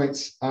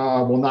adjoints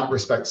will not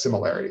respect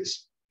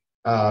similarities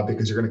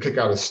because you're going to kick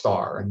out a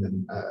star, and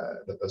then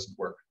that doesn't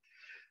work.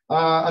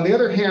 On the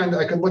other hand,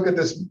 I can look at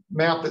this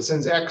map that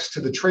sends x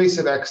to the trace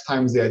of x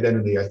times the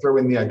identity. I throw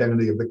in the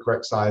identity of the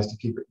correct size to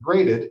keep it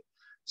graded.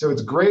 So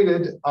it's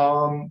graded,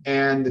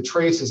 and the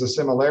trace is a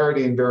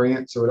similarity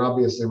invariant, so it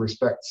obviously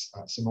respects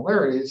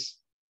similarities,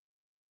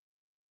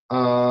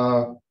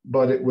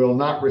 but it will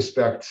not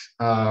respect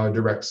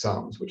direct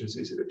sums, which is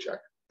easy to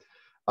check.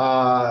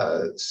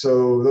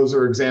 So those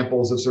are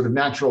examples of sort of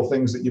natural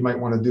things that you might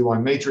want to do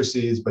on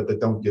matrices, but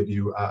that don't give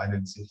you an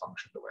NC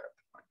function the way I've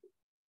defined it.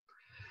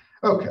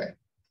 Okay,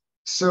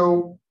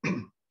 so,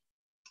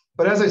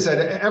 but as I said,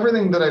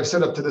 everything that I've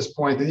set up to this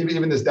point, and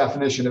even this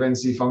definition of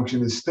NC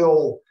function is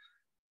still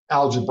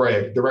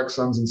algebraic, direct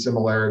sums and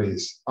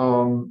similarities.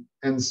 And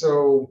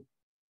so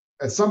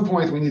at some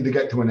point we need to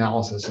get to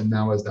analysis, and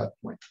now is that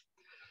point.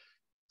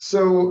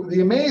 So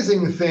the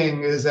amazing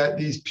thing is that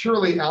these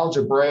purely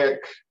algebraic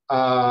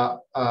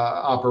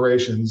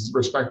operations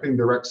respecting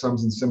direct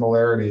sums and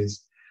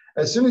similarities,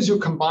 as soon as you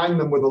combine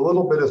them with a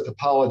little bit of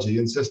topology,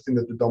 insisting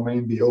that the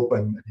domain be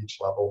open at each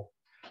level,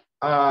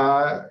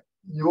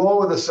 you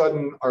all of a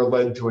sudden are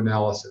led to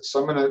analysis.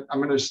 So I'm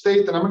going to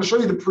state that I'm going to show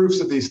you the proofs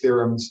of these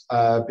theorems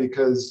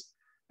because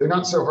they're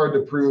not so hard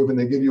to prove, and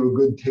they give you a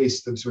good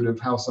taste of sort of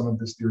how some of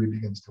this theory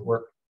begins to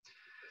work.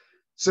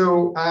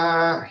 So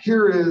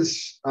here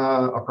is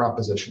a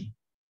proposition.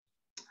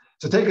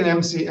 So take an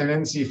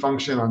NC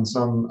function on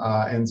some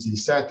NC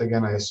set.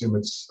 Again, I assume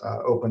it's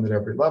open at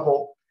every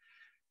level.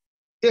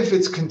 If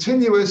it's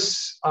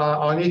continuous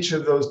on each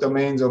of those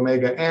domains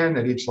omega n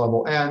at each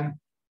level n,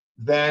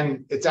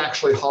 then it's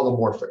actually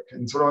holomorphic.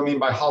 And so what do I mean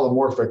by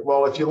holomorphic?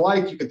 Well, if you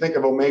like, you can think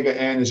of omega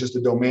n as just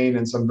a domain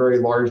in some very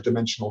large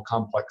dimensional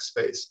complex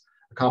space,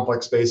 a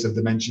complex space of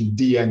dimension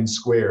dn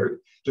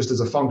squared, just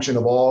as a function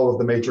of all of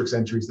the matrix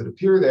entries that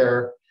appear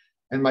there.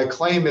 And my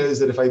claim is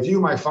that if I view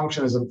my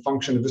function as a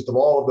function of just of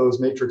all of those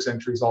matrix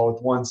entries all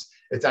at once,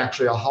 it's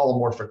actually a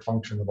holomorphic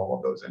function of all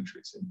of those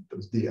entries in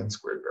those dn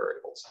squared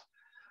variables.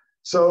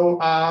 So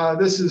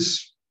this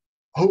is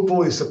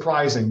hopefully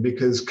surprising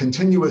because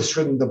continuous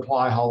shouldn't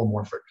imply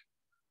holomorphic.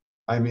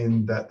 I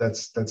mean,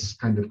 that's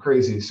kind of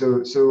crazy.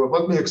 So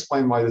let me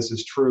explain why this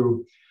is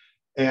true.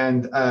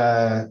 And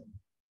well,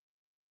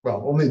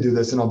 let me do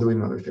this and I'll do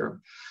another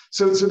theorem.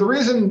 So the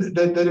reason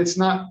that it's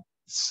not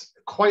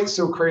quite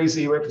so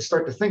crazy, we have to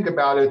start to think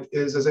about it,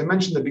 is, as I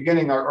mentioned at the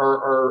beginning,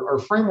 our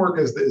framework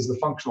is the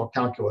functional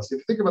calculus. If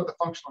you think about the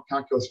functional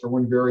calculus for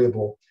one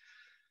variable,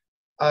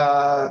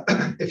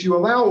 if you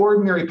allow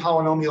ordinary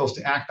polynomials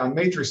to act on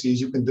matrices,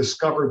 you can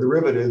discover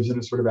derivatives in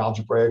a sort of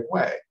algebraic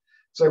way.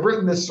 So I've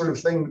written this sort of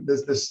thing,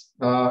 this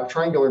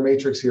triangular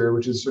matrix here,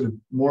 which is sort of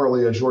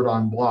morally a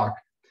Jordan block.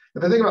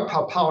 If I think about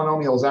how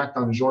polynomials act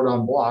on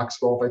Jordan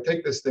blocks, well, if I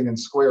take this thing and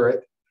square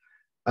it,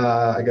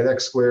 I get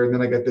x squared, and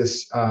then I get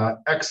this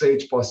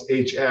xh plus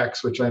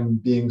hx, which I'm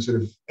being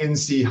sort of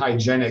NC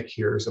hygienic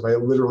here. So if I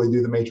literally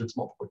do the matrix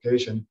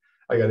multiplication,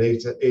 I got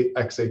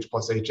xh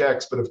plus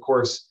hx. But of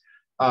course,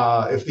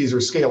 if these are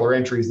scalar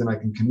entries, then I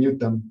can commute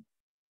them.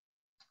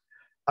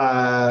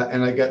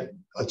 And I get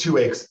a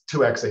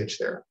 2xh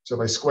there. So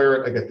if I square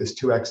it, I get this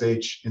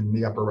 2xh in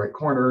the upper right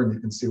corner, and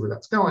you can see where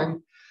that's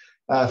going.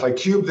 If I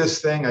cube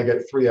this thing, I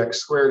get 3x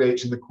squared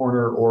h in the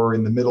corner, or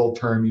in the middle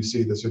term, you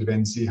see the sort of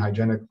NC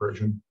hygienic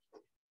version.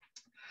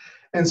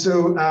 And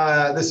so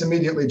this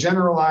immediately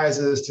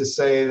generalizes to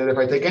say that if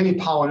I take any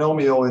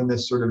polynomial in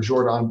this sort of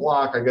Jordan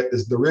block, I get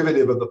this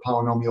derivative of the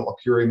polynomial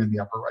appearing in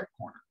the upper right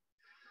corner.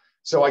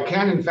 So I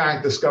can, in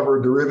fact,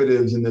 discover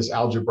derivatives in this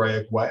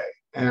algebraic way.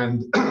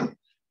 And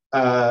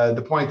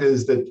the point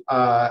is that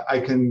I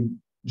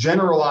can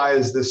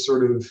generalize this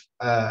sort of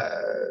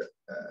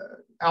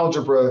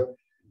algebra,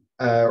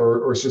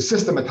 or sort of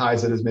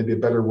systematize it is maybe a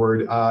better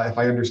word, if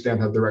I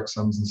understand how direct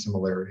sums and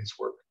similarities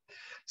work.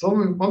 So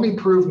let me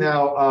prove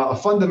now a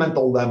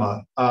fundamental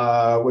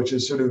lemma, which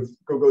is sort of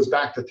goes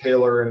back to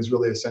Taylor and is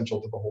really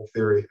essential to the whole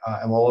theory,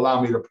 and will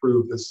allow me to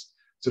prove this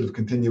sort of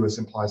continuous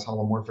implies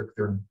holomorphic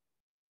theorem.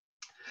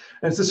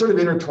 And it's a sort of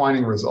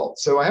intertwining result.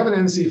 So I have an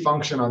NC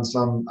function on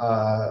some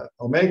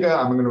omega.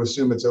 I'm going to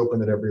assume it's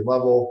open at every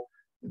level.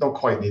 You don't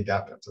quite need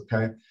that, but that's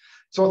okay.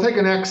 So I'll take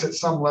an x at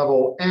some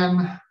level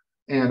n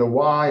and a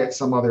y at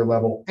some other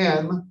level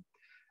n.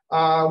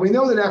 We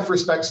know that f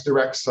respects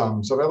direct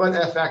sum. So if I let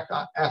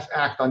f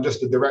act on just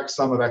the direct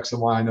sum of x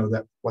and y, I know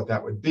what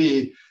that would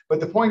be.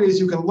 But the point is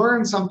you can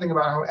learn something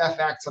about how f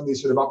acts on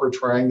these sort of upper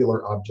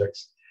triangular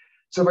objects.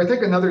 So if I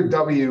take another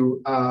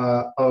w,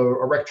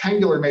 a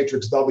rectangular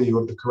matrix w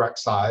of the correct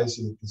size,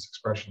 so that this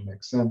expression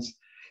makes sense.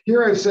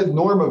 Here I've said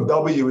norm of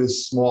w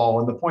is small.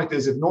 And the point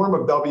is if norm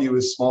of w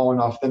is small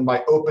enough, then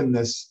my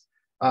openness,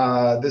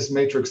 this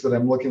matrix that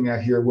I'm looking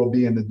at here will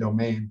be in the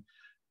domain.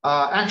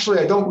 Actually,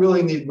 I don't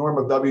really need norm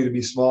of w to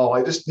be small.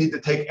 I just need to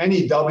take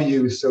any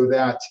w so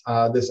that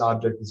this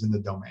object is in the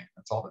domain.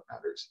 That's all that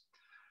matters.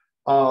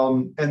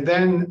 And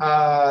then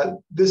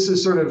this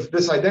is sort of,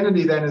 this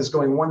identity then is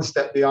going one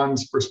step beyond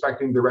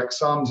respecting direct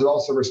sums. It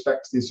also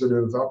respects these sort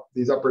of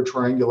these upper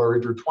triangular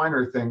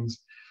intertwiner things.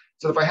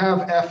 So if I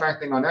have f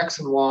acting on x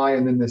and y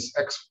and then this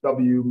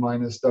xw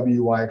minus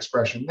wy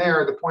expression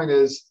there, the point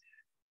is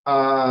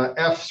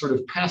f sort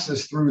of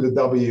passes through the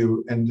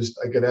w and just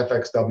I get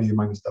fxw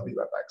minus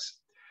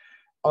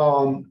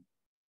wfx.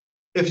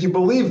 If you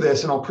believe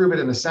this, and I'll prove it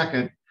in a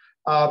second,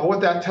 but what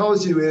that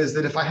tells you is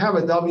that if I have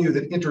a w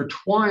that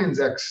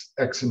intertwines x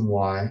and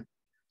y,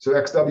 so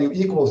xw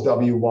equals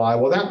wy,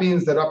 well, that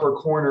means that upper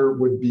corner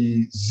would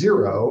be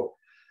 0,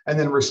 and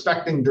then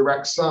respecting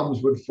direct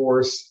sums would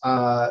force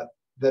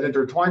that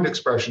intertwined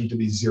expression to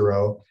be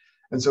 0.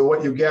 And so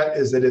what you get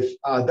is that if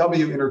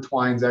w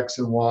intertwines x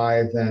and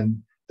y,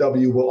 then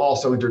w will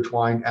also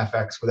intertwine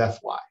fx with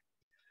fy.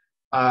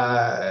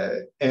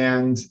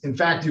 And in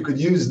fact, you could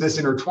use this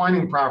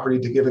intertwining property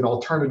to give an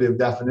alternative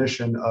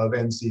definition of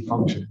NC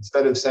function.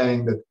 Instead of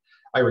saying that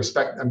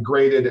I'm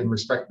graded and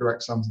respect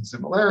direct sums and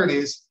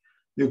similarities,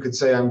 you could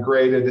say I'm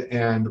graded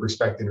and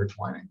respect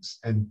intertwinings.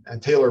 And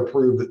Taylor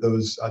proved that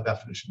those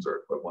definitions are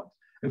equivalent.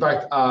 In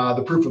fact,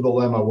 the proof of the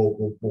lemma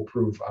will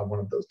prove one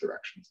of those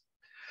directions.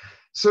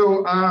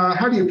 So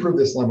how do you prove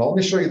this lemma? Let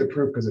me show you the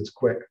proof because it's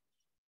quick.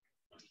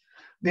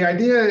 The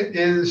idea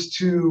is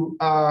to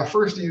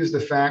first use the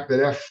fact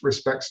that f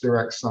respects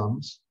direct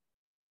sums.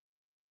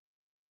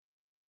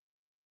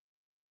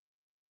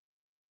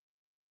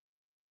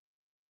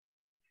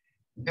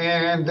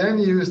 And then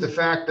use the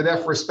fact that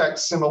f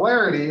respects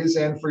similarities.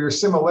 And for your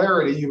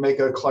similarity, you make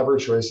a clever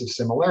choice of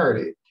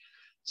similarity.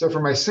 So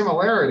for my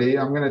similarity,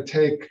 I'm going to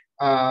take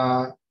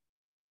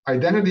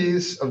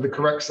identities of the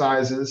correct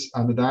sizes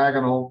on the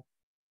diagonal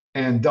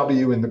and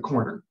w in the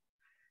corner.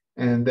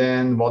 And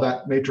then, well,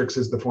 that matrix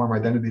is the form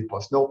identity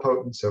plus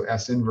nilpotent. So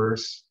S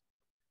inverse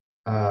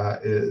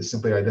is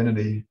simply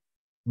identity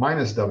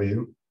minus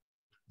W,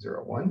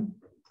 0, 1.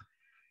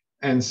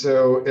 And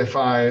so if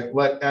I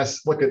let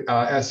S look at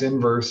S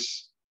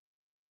inverse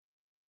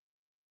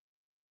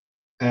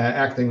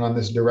acting on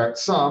this direct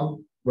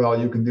sum, well,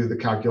 you can do the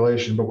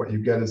calculation, but what you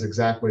get is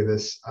exactly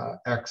this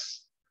xw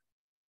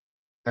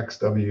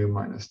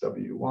minus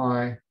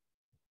wy,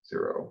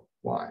 0,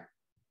 y.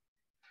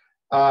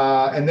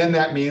 And then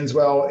that means,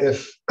 well,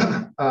 if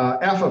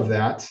f of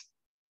that,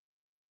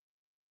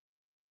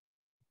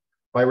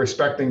 by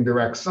respecting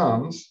direct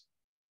sums,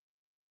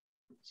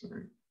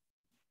 sorry,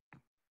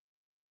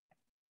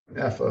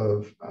 f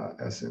of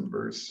S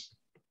inverse,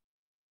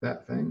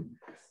 that thing,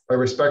 by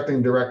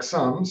respecting direct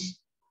sums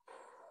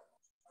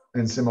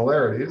and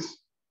similarities,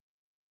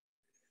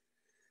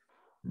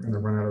 I'm going to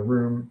run out of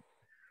room.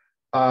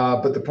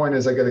 But the point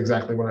is I get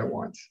exactly what I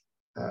want.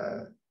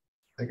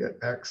 I get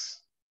x,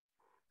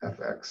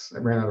 fx. I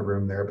ran out of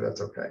room there, but that's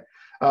okay.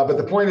 But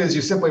the point is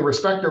you simply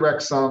respect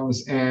direct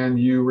sums and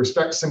you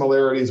respect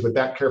similarities with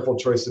that careful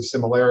choice of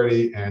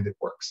similarity, and it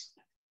works.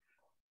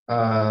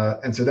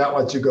 And so that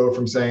lets you go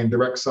from saying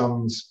direct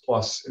sums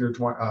plus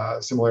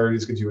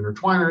similarities gives you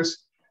intertwiners.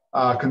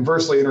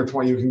 Conversely,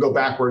 you can go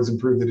backwards and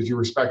prove that if you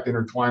respect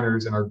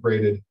intertwiners and are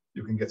graded,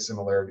 you can get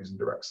similarities and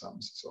direct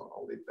sums. So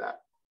I'll leave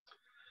that.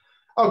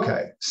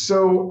 Okay,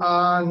 so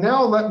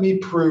now let me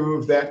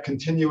prove that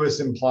continuous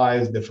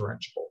implies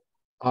differentiable.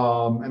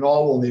 And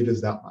all we'll need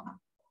is that lemma.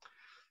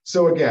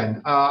 So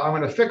again, I'm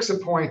going to fix a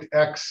point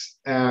x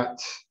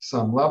at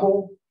some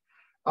level.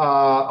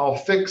 I'll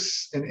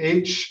fix an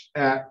h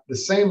at the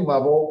same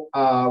level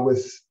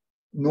with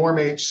norm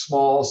h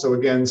small. So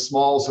again,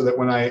 small so that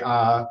when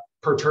I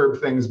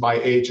perturb things by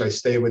h, I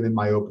stay within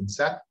my open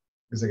set.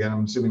 Because again,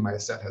 I'm assuming my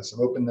set has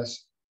some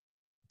openness.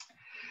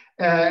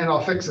 And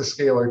I'll fix a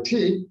scalar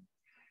t.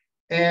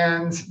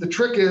 And the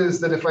trick is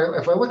that if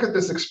I look at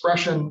this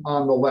expression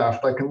on the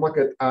left, I can look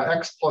at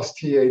x plus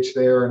th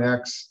there and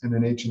x and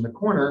then h in the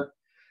corner.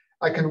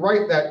 I can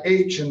write that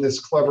h in this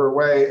clever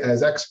way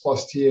as x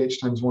plus th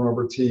times 1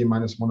 over t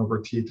minus 1 over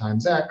t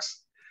times x.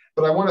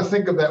 But I want to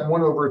think of that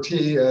 1 over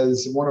t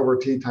as 1 over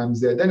t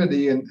times the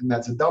identity, and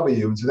that's a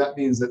w. And so that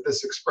means that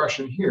this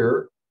expression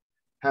here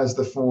has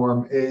the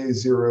form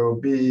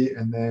a0b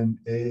and then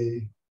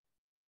a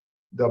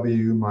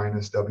w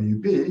minus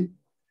wb,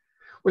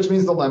 which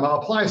means the lemma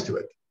applies to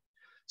it.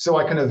 So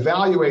I can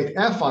evaluate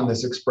f on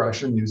this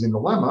expression using the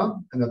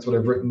lemma, and that's what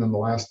I've written in the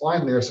last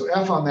line there. So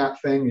f on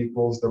that thing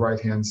equals the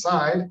right-hand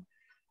side.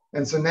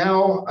 And so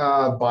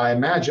now, by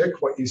magic,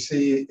 what you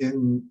see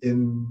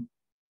in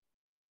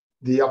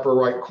the upper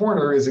right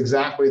corner is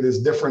exactly this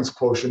difference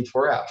quotient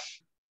for f.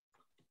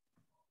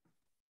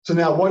 So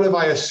now what have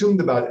I assumed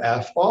about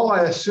f? All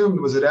I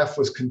assumed was that f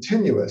was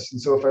continuous.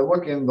 And so if I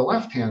look in the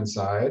left-hand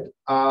side,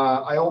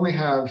 I only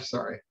have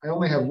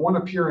one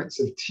appearance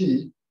of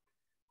t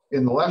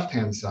in the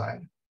left-hand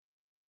side.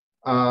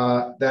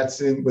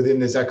 That's within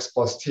this x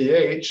plus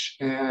th.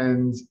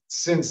 And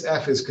since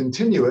f is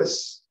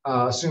continuous,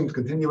 assumed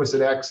continuous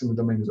at x and the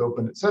domain is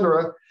open,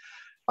 etc.,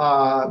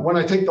 when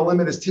I take the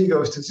limit as t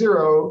goes to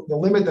 0, the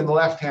limit in the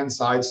left-hand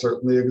side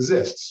certainly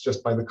exists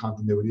just by the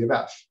continuity of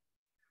f.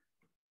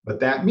 But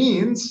that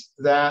means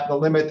that the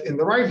limit in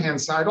the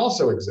right-hand side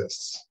also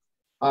exists.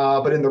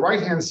 But in the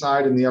right-hand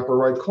side, in the upper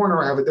right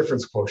corner, I have a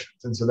difference quotient.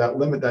 And so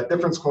that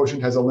difference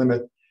quotient has a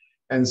limit.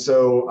 And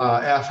so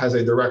f has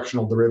a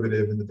directional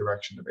derivative in the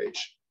direction of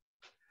h.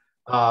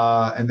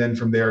 And then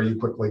from there, you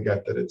quickly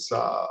get that it's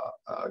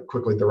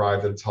quickly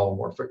derived that it's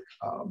holomorphic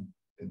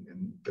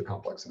in the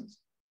complex sense.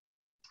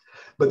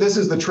 But this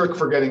is the trick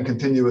for getting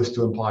continuous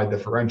to imply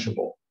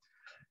differentiable.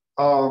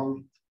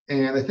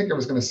 And I think I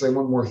was going to say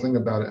one more thing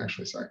about it,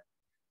 actually, sorry.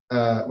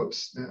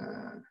 Whoops.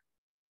 I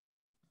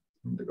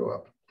need to go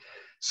up.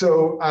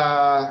 So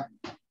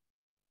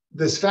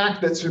this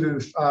fact that sort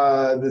of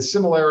the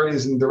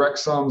similarities and direct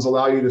sums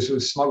allow you to sort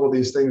of smuggle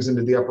these things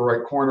into the upper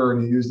right corner,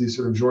 and you use these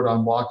sort of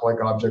Jordan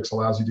block-like objects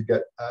allows you to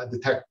get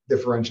detect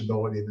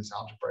differentiability in this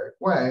algebraic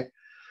way.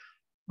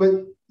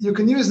 But you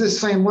can use this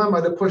same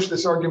lemma to push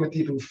this argument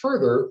even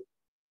further,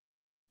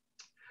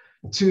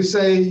 to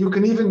say you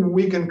can even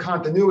weaken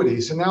continuity.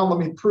 So now let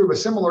me prove a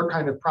similar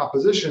kind of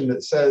proposition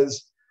that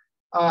says,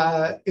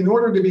 in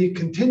order to be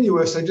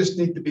continuous, I just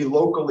need to be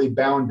locally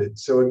bounded.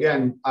 So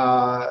again,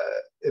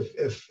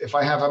 if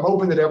I'm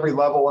open at every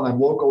level and I'm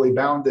locally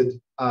bounded,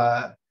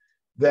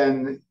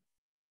 then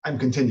I'm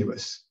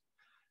continuous.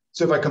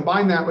 So if I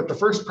combine that with the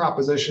first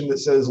proposition that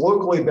says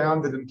locally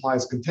bounded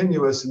implies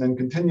continuous, and then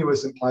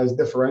continuous implies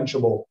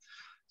differentiable.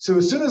 So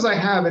as soon as I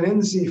have an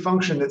NC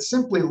function that's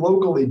simply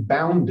locally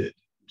bounded,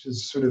 which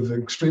is sort of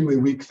an extremely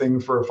weak thing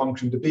for a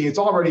function to be, it's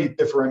already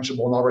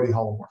differentiable and already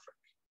holomorphic.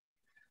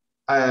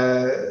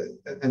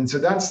 And so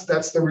that's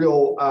the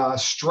real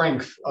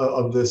strength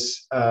of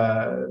this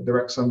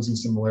direct sums and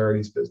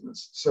similarities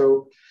business.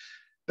 So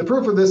the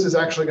proof of this is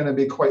actually going to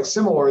be quite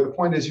similar. The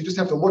point is you just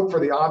have to look for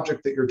the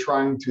object that you're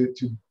trying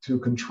to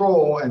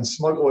control and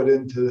smuggle it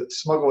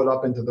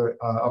up into the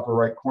upper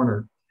right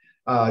corner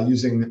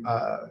using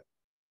the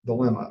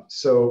lemma.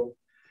 So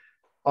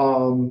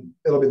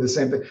it'll be the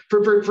same thing.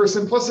 For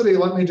simplicity,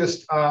 let me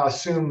just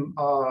assume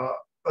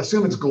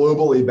it's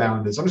globally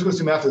bounded. So I'm just going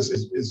to assume f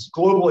is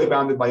globally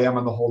bounded by M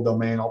on the whole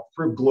domain. I'll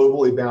prove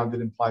globally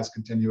bounded implies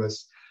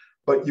continuous.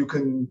 But you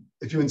can,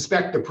 if you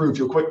inspect the proof,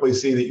 you'll quickly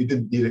see that you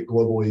didn't need it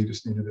globally, you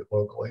just needed it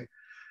locally.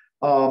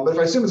 But if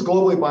I assume it's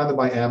globally bounded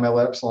by M, I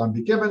let epsilon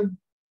be given.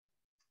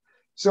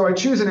 So I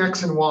choose an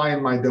x and y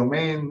in my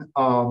domain.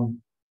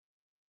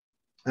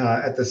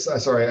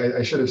 Sorry,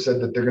 I should have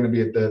said that they're going to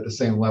be at the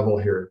same level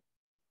here.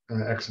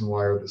 X and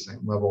y are at the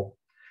same level.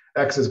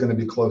 X is going to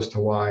be close to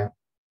y.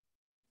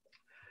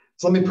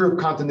 So let me prove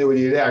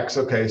continuity at x.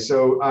 Okay,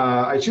 so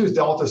I choose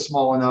delta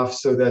small enough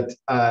so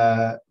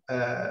that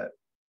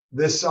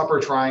this upper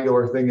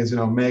triangular thing is an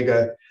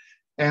omega,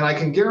 and I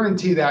can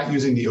guarantee that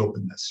using the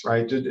openness,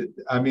 right?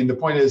 I mean, the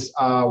point is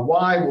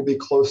y will be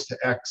close to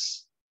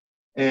x,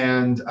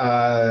 and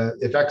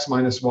if x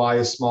minus y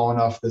is small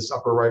enough, this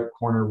upper right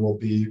corner will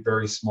be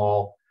very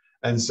small,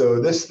 and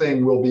so this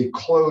thing will be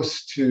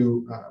close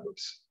to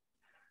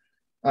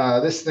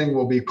this thing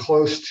will be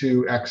close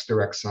to x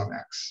direct sum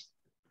x.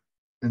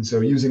 And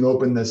so using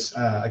openness,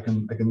 I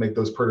can make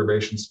those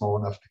perturbations small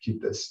enough to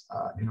keep this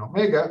in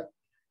omega,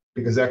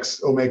 because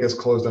x omega is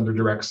closed under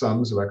direct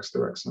sum, so x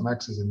direct sum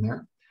x is in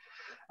there.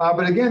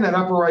 But again, that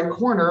upper right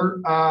corner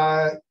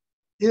I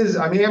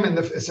am in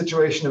the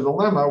situation of the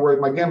lemma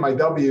where, again, my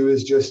w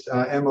is just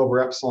m over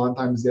epsilon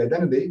times the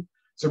identity.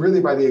 So really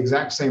by the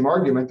exact same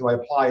argument, do I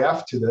apply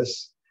f to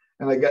this,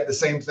 and I get the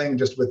same thing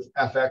just with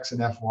fx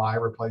and fy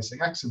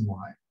replacing x and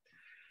y.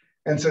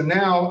 And so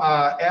now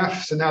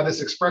so now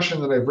this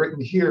expression that I've written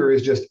here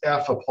is just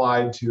f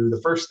applied to the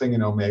first thing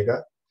in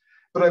omega,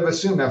 but I've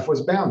assumed f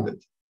was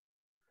bounded.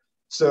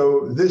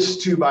 So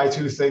this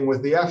 2x2 thing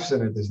with the f's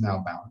in it is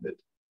now bounded.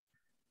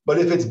 But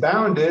if it's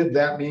bounded,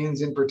 that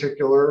means in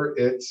particular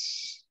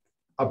its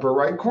upper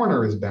right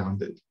corner is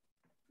bounded.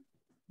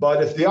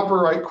 But if the upper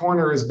right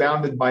corner is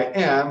bounded by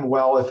m,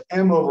 well, if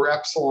m over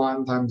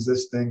epsilon times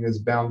this thing is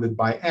bounded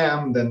by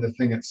m, then the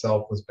thing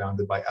itself was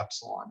bounded by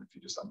epsilon, if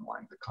you just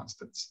unwind the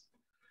constants.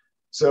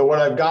 So what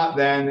I've got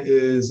then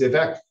is if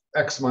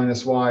x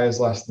minus y is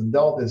less than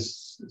delta,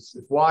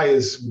 if y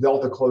is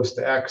delta close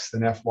to x,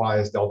 then fy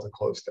is delta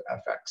close to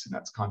fx, and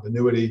that's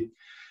continuity.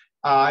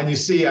 And you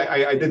see,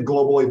 I did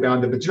globally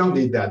bounded, but you don't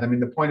need that. I mean,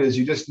 the point is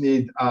you just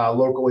need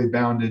locally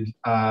bounded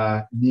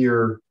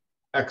near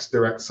x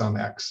direct sum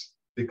x,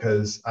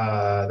 because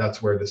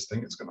that's where this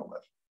thing is going to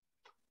live.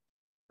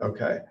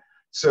 Okay,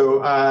 so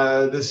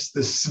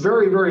this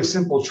very, very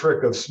simple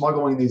trick of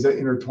smuggling these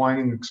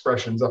intertwining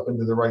expressions up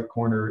into the right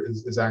corner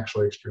is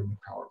actually extremely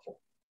powerful.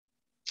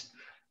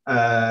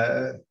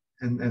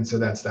 And so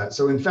that's that.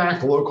 So in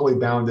fact, locally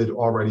bounded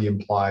already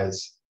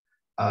implies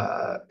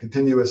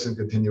continuous, and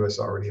continuous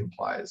already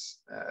implies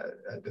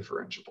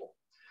differentiable.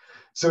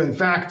 So in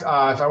fact,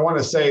 if I want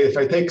to say, if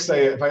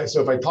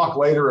I talk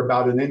later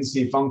about an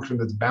NC function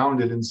that's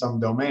bounded in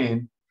some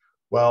domain,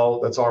 well,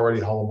 that's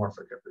already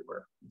holomorphic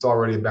everywhere. It's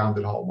already a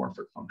bounded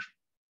holomorphic function.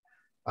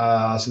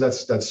 So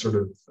that's sort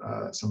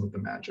of some of the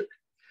magic.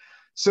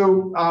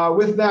 So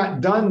with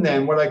that done,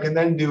 then what I can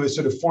then do is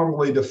sort of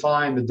formally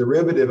define the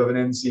derivative of an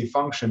NC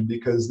function,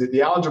 because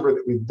the algebra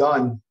that we've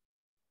done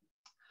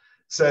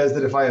says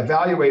that if I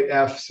evaluate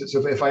f,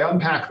 so if I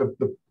unpack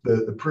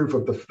the proof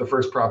of the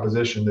first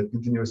proposition that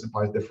continuous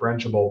implies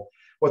differentiable,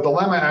 what the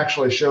lemma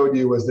actually showed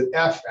you was that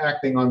f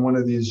acting on one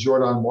of these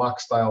Jordan block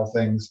style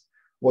things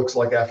looks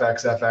like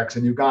fx,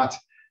 and you got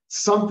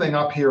something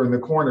up here in the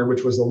corner,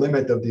 which was the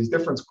limit of these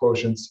difference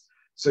quotients.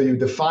 So you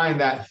define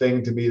that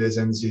thing to be this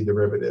NC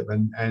derivative.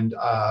 And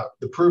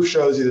the proof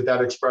shows you that that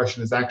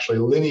expression is actually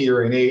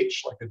linear in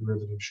H, like a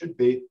derivative should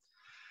be.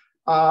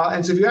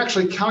 And so if you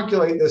actually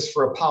calculate this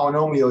for a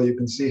polynomial, you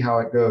can see how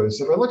it goes.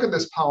 So if I look at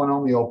this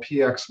polynomial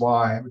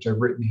pxy, which I've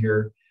written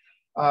here,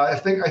 I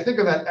think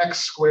of that x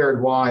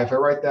squared y. If I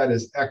write that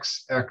as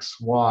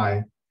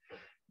xxy,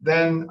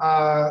 then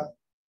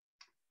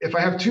if I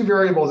have two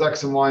variables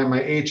x and y, and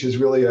my h is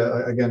really,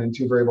 again, in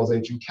two variables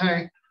h and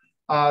k,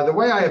 the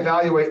way I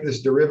evaluate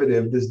this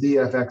derivative, this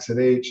dfx at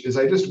h, is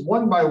I just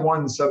one by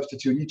one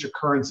substitute each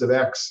occurrence of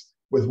x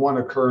with one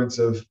occurrence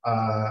of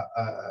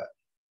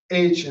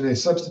h, and I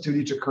substitute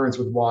each occurrence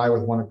with y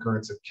with one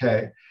occurrence of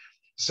k.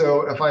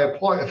 So if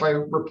I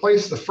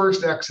replace the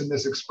first x in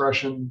this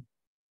expression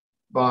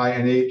by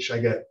an h, I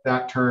get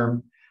that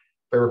term.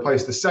 If I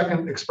replace the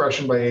second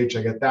expression by h,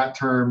 I get that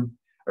term.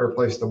 I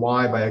replace the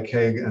y by a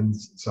k, and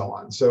so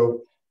on.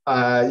 So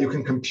you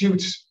can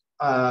compute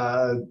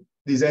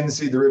these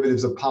NC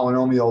derivatives of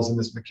polynomials in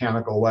this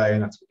mechanical way,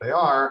 and that's what they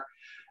are.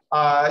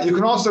 You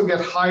can also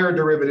get higher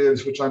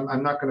derivatives, which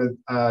I'm not going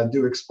to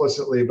do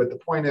explicitly, but the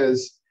point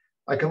is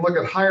I can look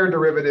at higher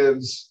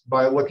derivatives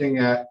by looking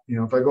at,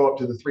 if I go up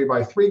to the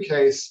 3×3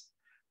 case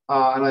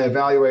and I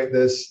evaluate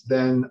this,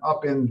 then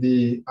up in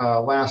the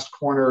last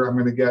corner, I'm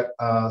going to get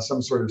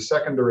some sort of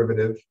second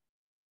derivative,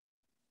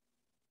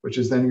 which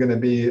is then going to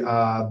be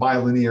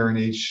bilinear in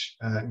H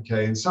and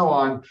K and so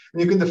on.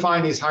 And you can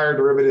define these higher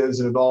derivatives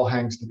and it all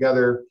hangs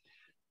together.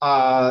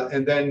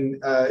 And then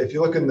if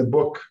you look in the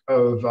book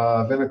of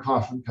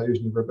Vinokoff and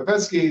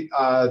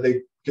Kayuzhny-Verpovetsky,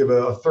 they give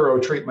a thorough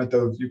treatment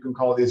of, you can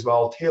call these,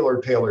 well,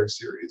 Taylor-Taylor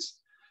series.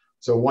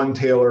 So one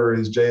Taylor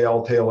is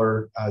J.L.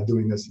 Taylor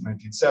doing this in the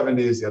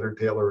 1970s. The other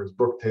Taylor is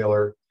Brooke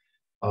Taylor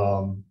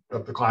of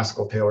the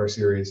classical Taylor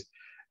series.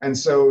 And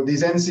so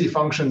these NC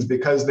functions,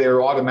 because they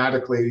are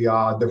automatically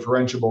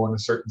differentiable in a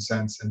certain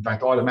sense, in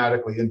fact,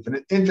 automatically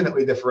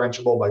infinitely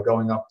differentiable by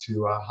going up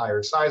to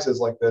higher sizes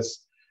like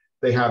this,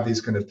 they have these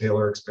kind of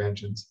Taylor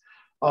expansions.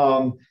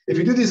 If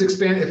you do these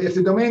if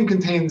the domain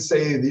contains,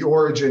 say, the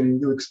origin, you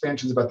do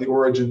expansions about the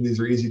origin, these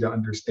are easy to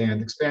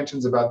understand.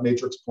 Expansions about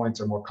matrix points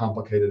are more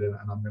complicated, and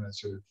I'm going to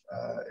sort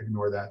of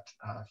ignore that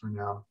for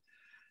now.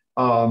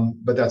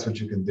 But that's what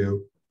you can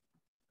do.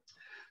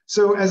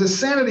 So as a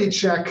sanity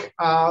check,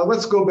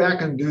 let's go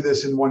back and do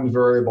this in one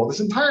variable. This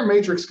entire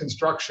matrix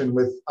construction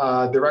with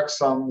direct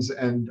sums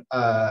and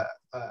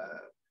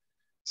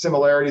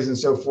similarities and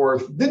so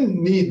forth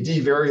didn't need d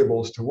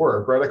variables to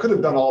work, right? I could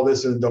have done all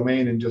this in a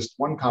domain in just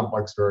one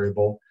complex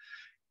variable.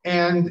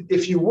 And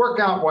if you work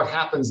out what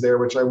happens there,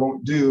 which I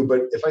won't do,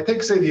 but if I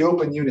take, say, the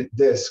open unit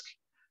disk,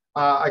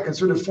 I can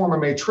sort of form a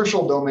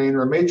matricial domain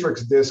or a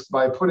matrix disk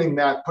by putting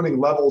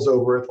levels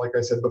over it. Like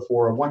I said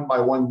before, a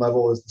 1×1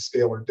 level is the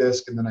scalar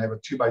disk, and then I have a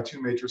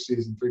 2×2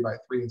 matrices and 3×3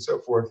 and so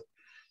forth,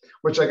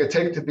 which I could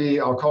take to be,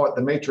 I'll call it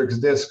the matrix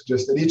disk.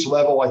 Just at each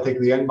level, I take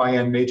the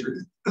n×n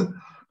matrix,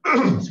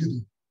 excuse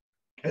me,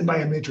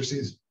 n×n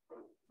matrices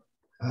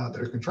that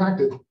are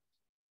contracted.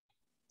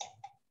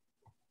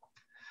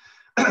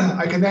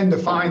 I can then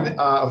define,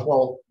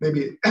 well,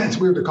 maybe it's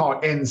weird to call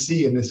it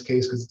NC in this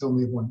case because it's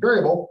only one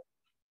variable.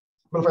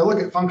 But if I look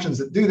at functions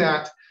that do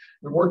that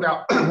and work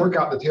out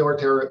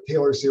the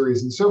Taylor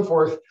series and so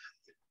forth,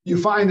 you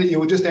find that you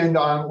would just land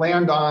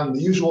on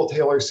the usual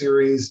Taylor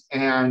series,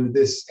 and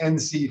this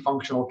NC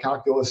functional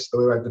calculus, the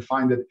way I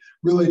defined it,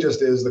 really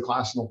just is the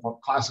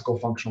classical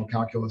functional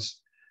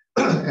calculus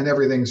and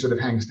everything sort of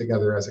hangs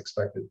together as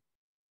expected.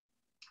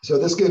 So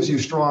this gives you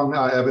strong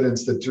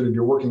evidence that sort of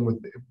you're working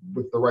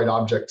with the right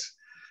objects,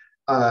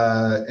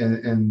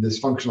 and this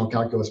functional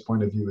calculus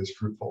point of view is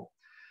fruitful.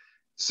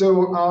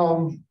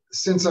 So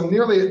since I'm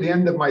nearly at the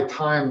end of my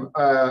time,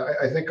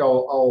 I think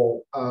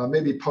I'll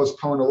maybe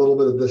postpone a little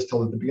bit of this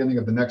till at the beginning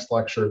of the next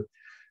lecture.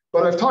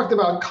 But I've talked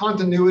about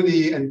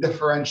continuity and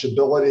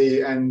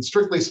differentiability and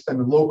strictly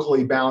and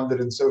locally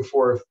bounded and so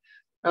forth.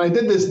 And I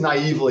did this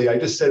naively. I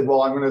just said,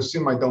 well, I'm going to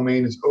assume my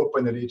domain is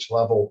open at each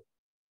level.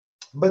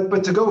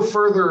 But to go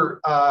further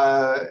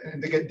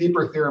and to get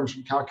deeper theorems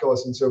from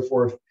calculus and so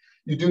forth,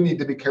 you do need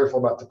to be careful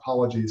about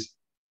topologies.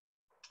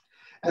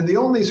 And the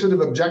only sort of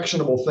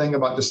objectionable thing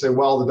about just say,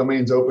 well, the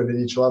domain's open at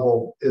each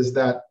level is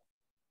that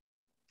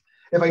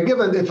if I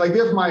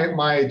give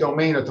my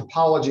domain a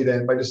topology,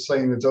 then by just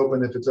saying it's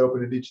open if it's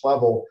open at each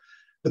level,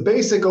 the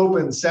basic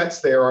open sets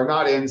there are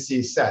not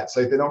NC sets.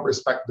 Like they don't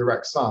respect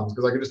direct sums,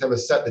 because I could just have a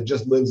set that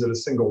just lives at a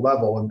single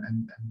level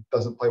and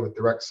doesn't play with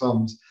direct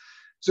sums.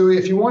 So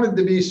if you wanted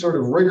to be sort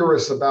of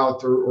rigorous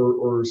about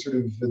or sort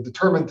of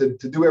determined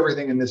to do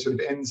everything in this sort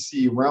of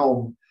NC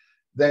realm,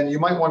 then you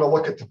might want to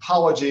look at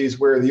topologies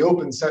where the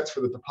open sets for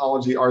the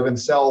topology are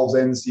themselves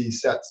NC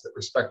sets that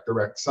respect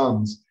direct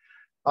sums.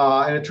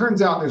 And it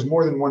turns out there's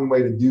more than one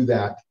way to do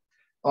that.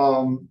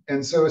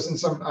 And so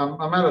since I'm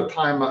out of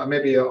time,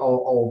 maybe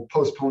I'll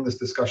postpone this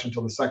discussion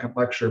till the second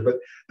lecture. But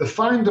the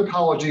fine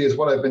topology is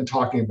what I've been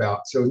talking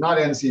about. So not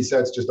NC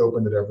sets, just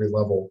open at every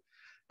level.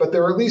 But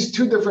there are at least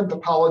two different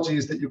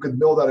topologies that you could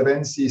build out of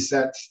NC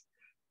sets.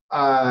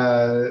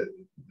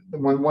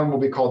 One will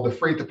be called the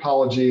free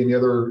topology, and the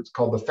other is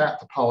called the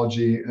fat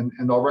topology.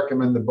 And I'll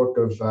recommend the book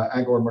of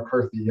Agler,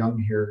 McCarthy, Young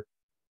here,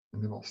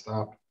 and then I'll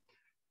stop.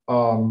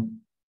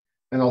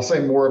 And I'll say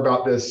more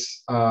about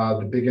this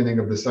the beginning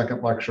of the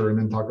second lecture, and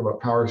then talk about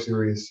power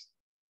series.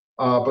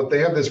 But they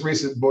have this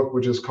recent book,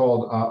 which is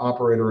called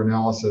Operator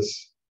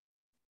Analysis,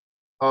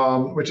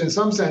 which in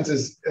some sense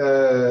is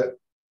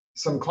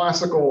some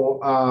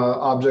classical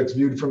objects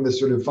viewed from this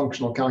sort of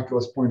functional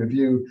calculus point of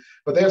view.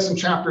 But they have some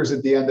chapters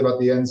at the end about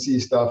the NC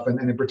stuff, and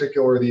in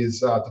particular,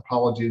 these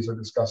topologies are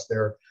discussed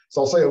there. So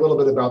I'll say a little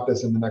bit about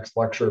this in the next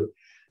lecture.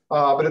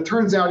 But it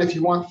turns out if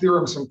you want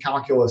theorems from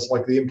calculus,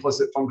 like the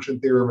implicit function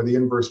theorem or the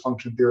inverse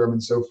function theorem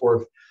and so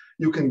forth,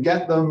 you can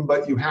get them,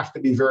 but you have to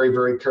be very,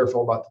 very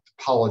careful about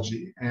the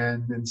topology.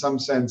 And in some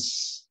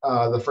sense,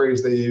 the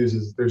phrase they use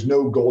is there's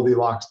no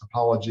Goldilocks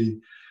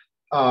topology.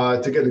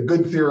 To get a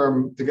good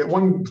theorem, to get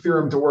one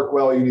theorem to work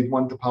well, you need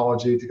one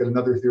topology. To get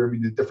another theorem, you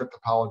need a different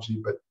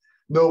topology, but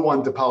no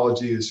one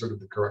topology is sort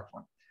of the correct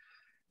one.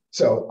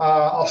 So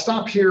I'll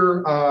stop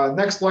here.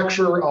 Next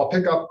lecture, I'll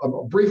pick up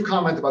a brief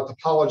comment about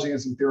topology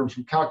and some theorems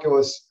from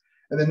calculus.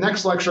 And then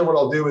next lecture, what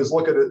I'll do is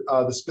look at it,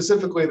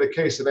 specifically the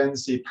case of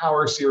NC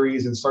power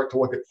series and start to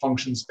look at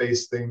function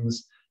space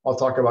things. I'll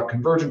talk about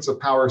convergence of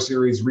power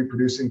series,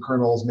 reproducing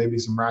kernels, maybe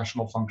some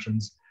rational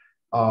functions.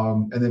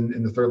 And then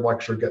in the third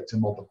lecture, get to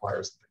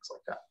multipliers and things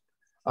like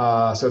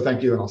that. So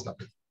thank you, and I'll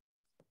stop here.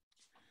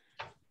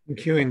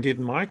 Thank you indeed,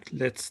 Mike.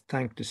 Let's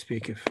thank the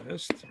speaker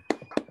first.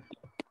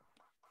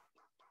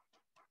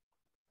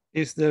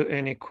 Is there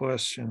any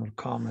question or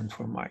comment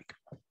for Mike?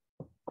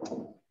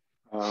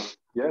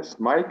 Yes,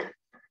 Mike.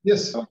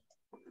 Yes.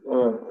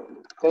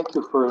 Thank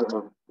you for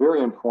a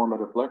very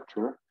informative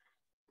lecture.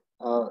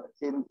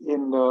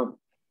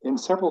 In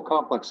several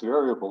complex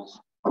variables,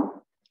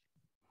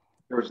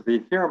 there's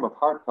the theorem of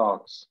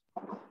Hartog's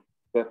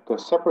that the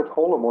separate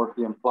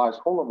holomorphy implies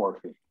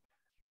holomorphy.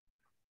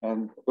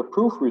 And the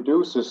proof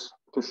reduces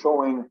to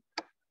showing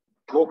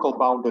local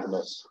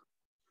boundedness.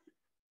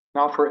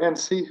 Now for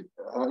NC,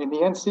 in the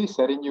NC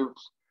setting, you've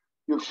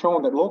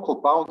shown that local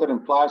bounded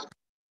implies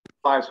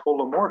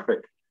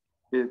holomorphic.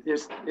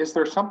 Is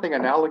there something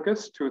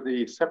analogous to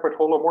the separate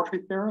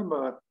holomorphy theorem?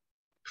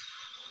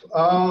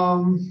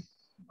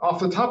 Off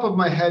the top of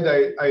my head,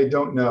 I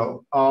don't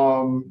know.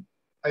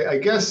 I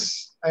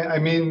guess, I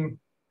mean,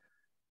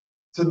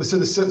 so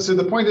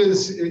the point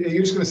is,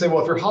 you're just going to say,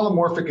 well, if you're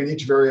holomorphic in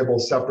each variable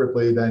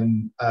separately,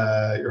 then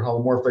you're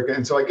holomorphic.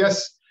 And so I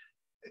guess,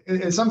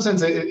 in some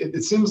sense,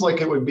 it seems like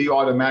it would be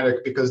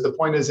automatic, because the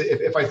point is,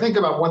 if I think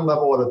about one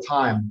level at a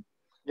time,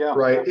 yeah,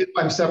 right? If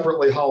I'm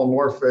separately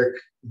holomorphic,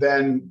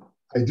 then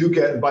I do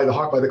get, by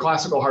the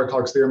classical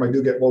Hartog's theorem, I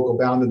do get local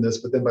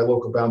boundedness, but then by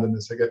local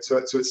boundedness, I get, so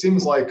it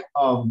seems like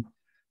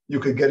you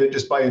could get it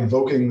just by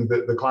invoking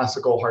the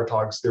classical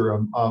Hartog's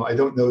theorem. I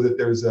don't know that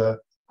there's a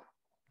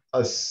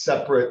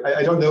separate,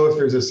 I don't know if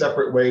there's a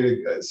separate way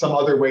to, some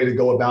other way to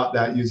go about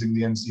that using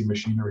the NC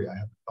machinery. I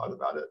haven't thought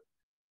about it.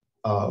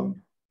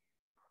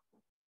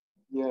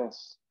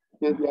 Yes,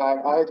 yeah,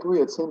 I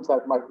agree. It seems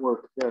that might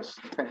work. Yes,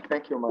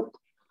 thank you, Mike.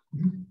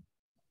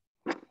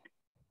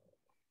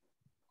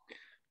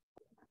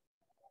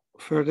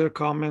 Further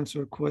comments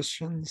or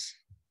questions?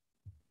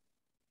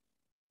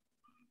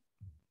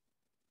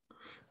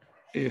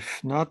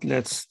 If not,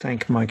 let's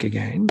thank Mike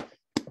again.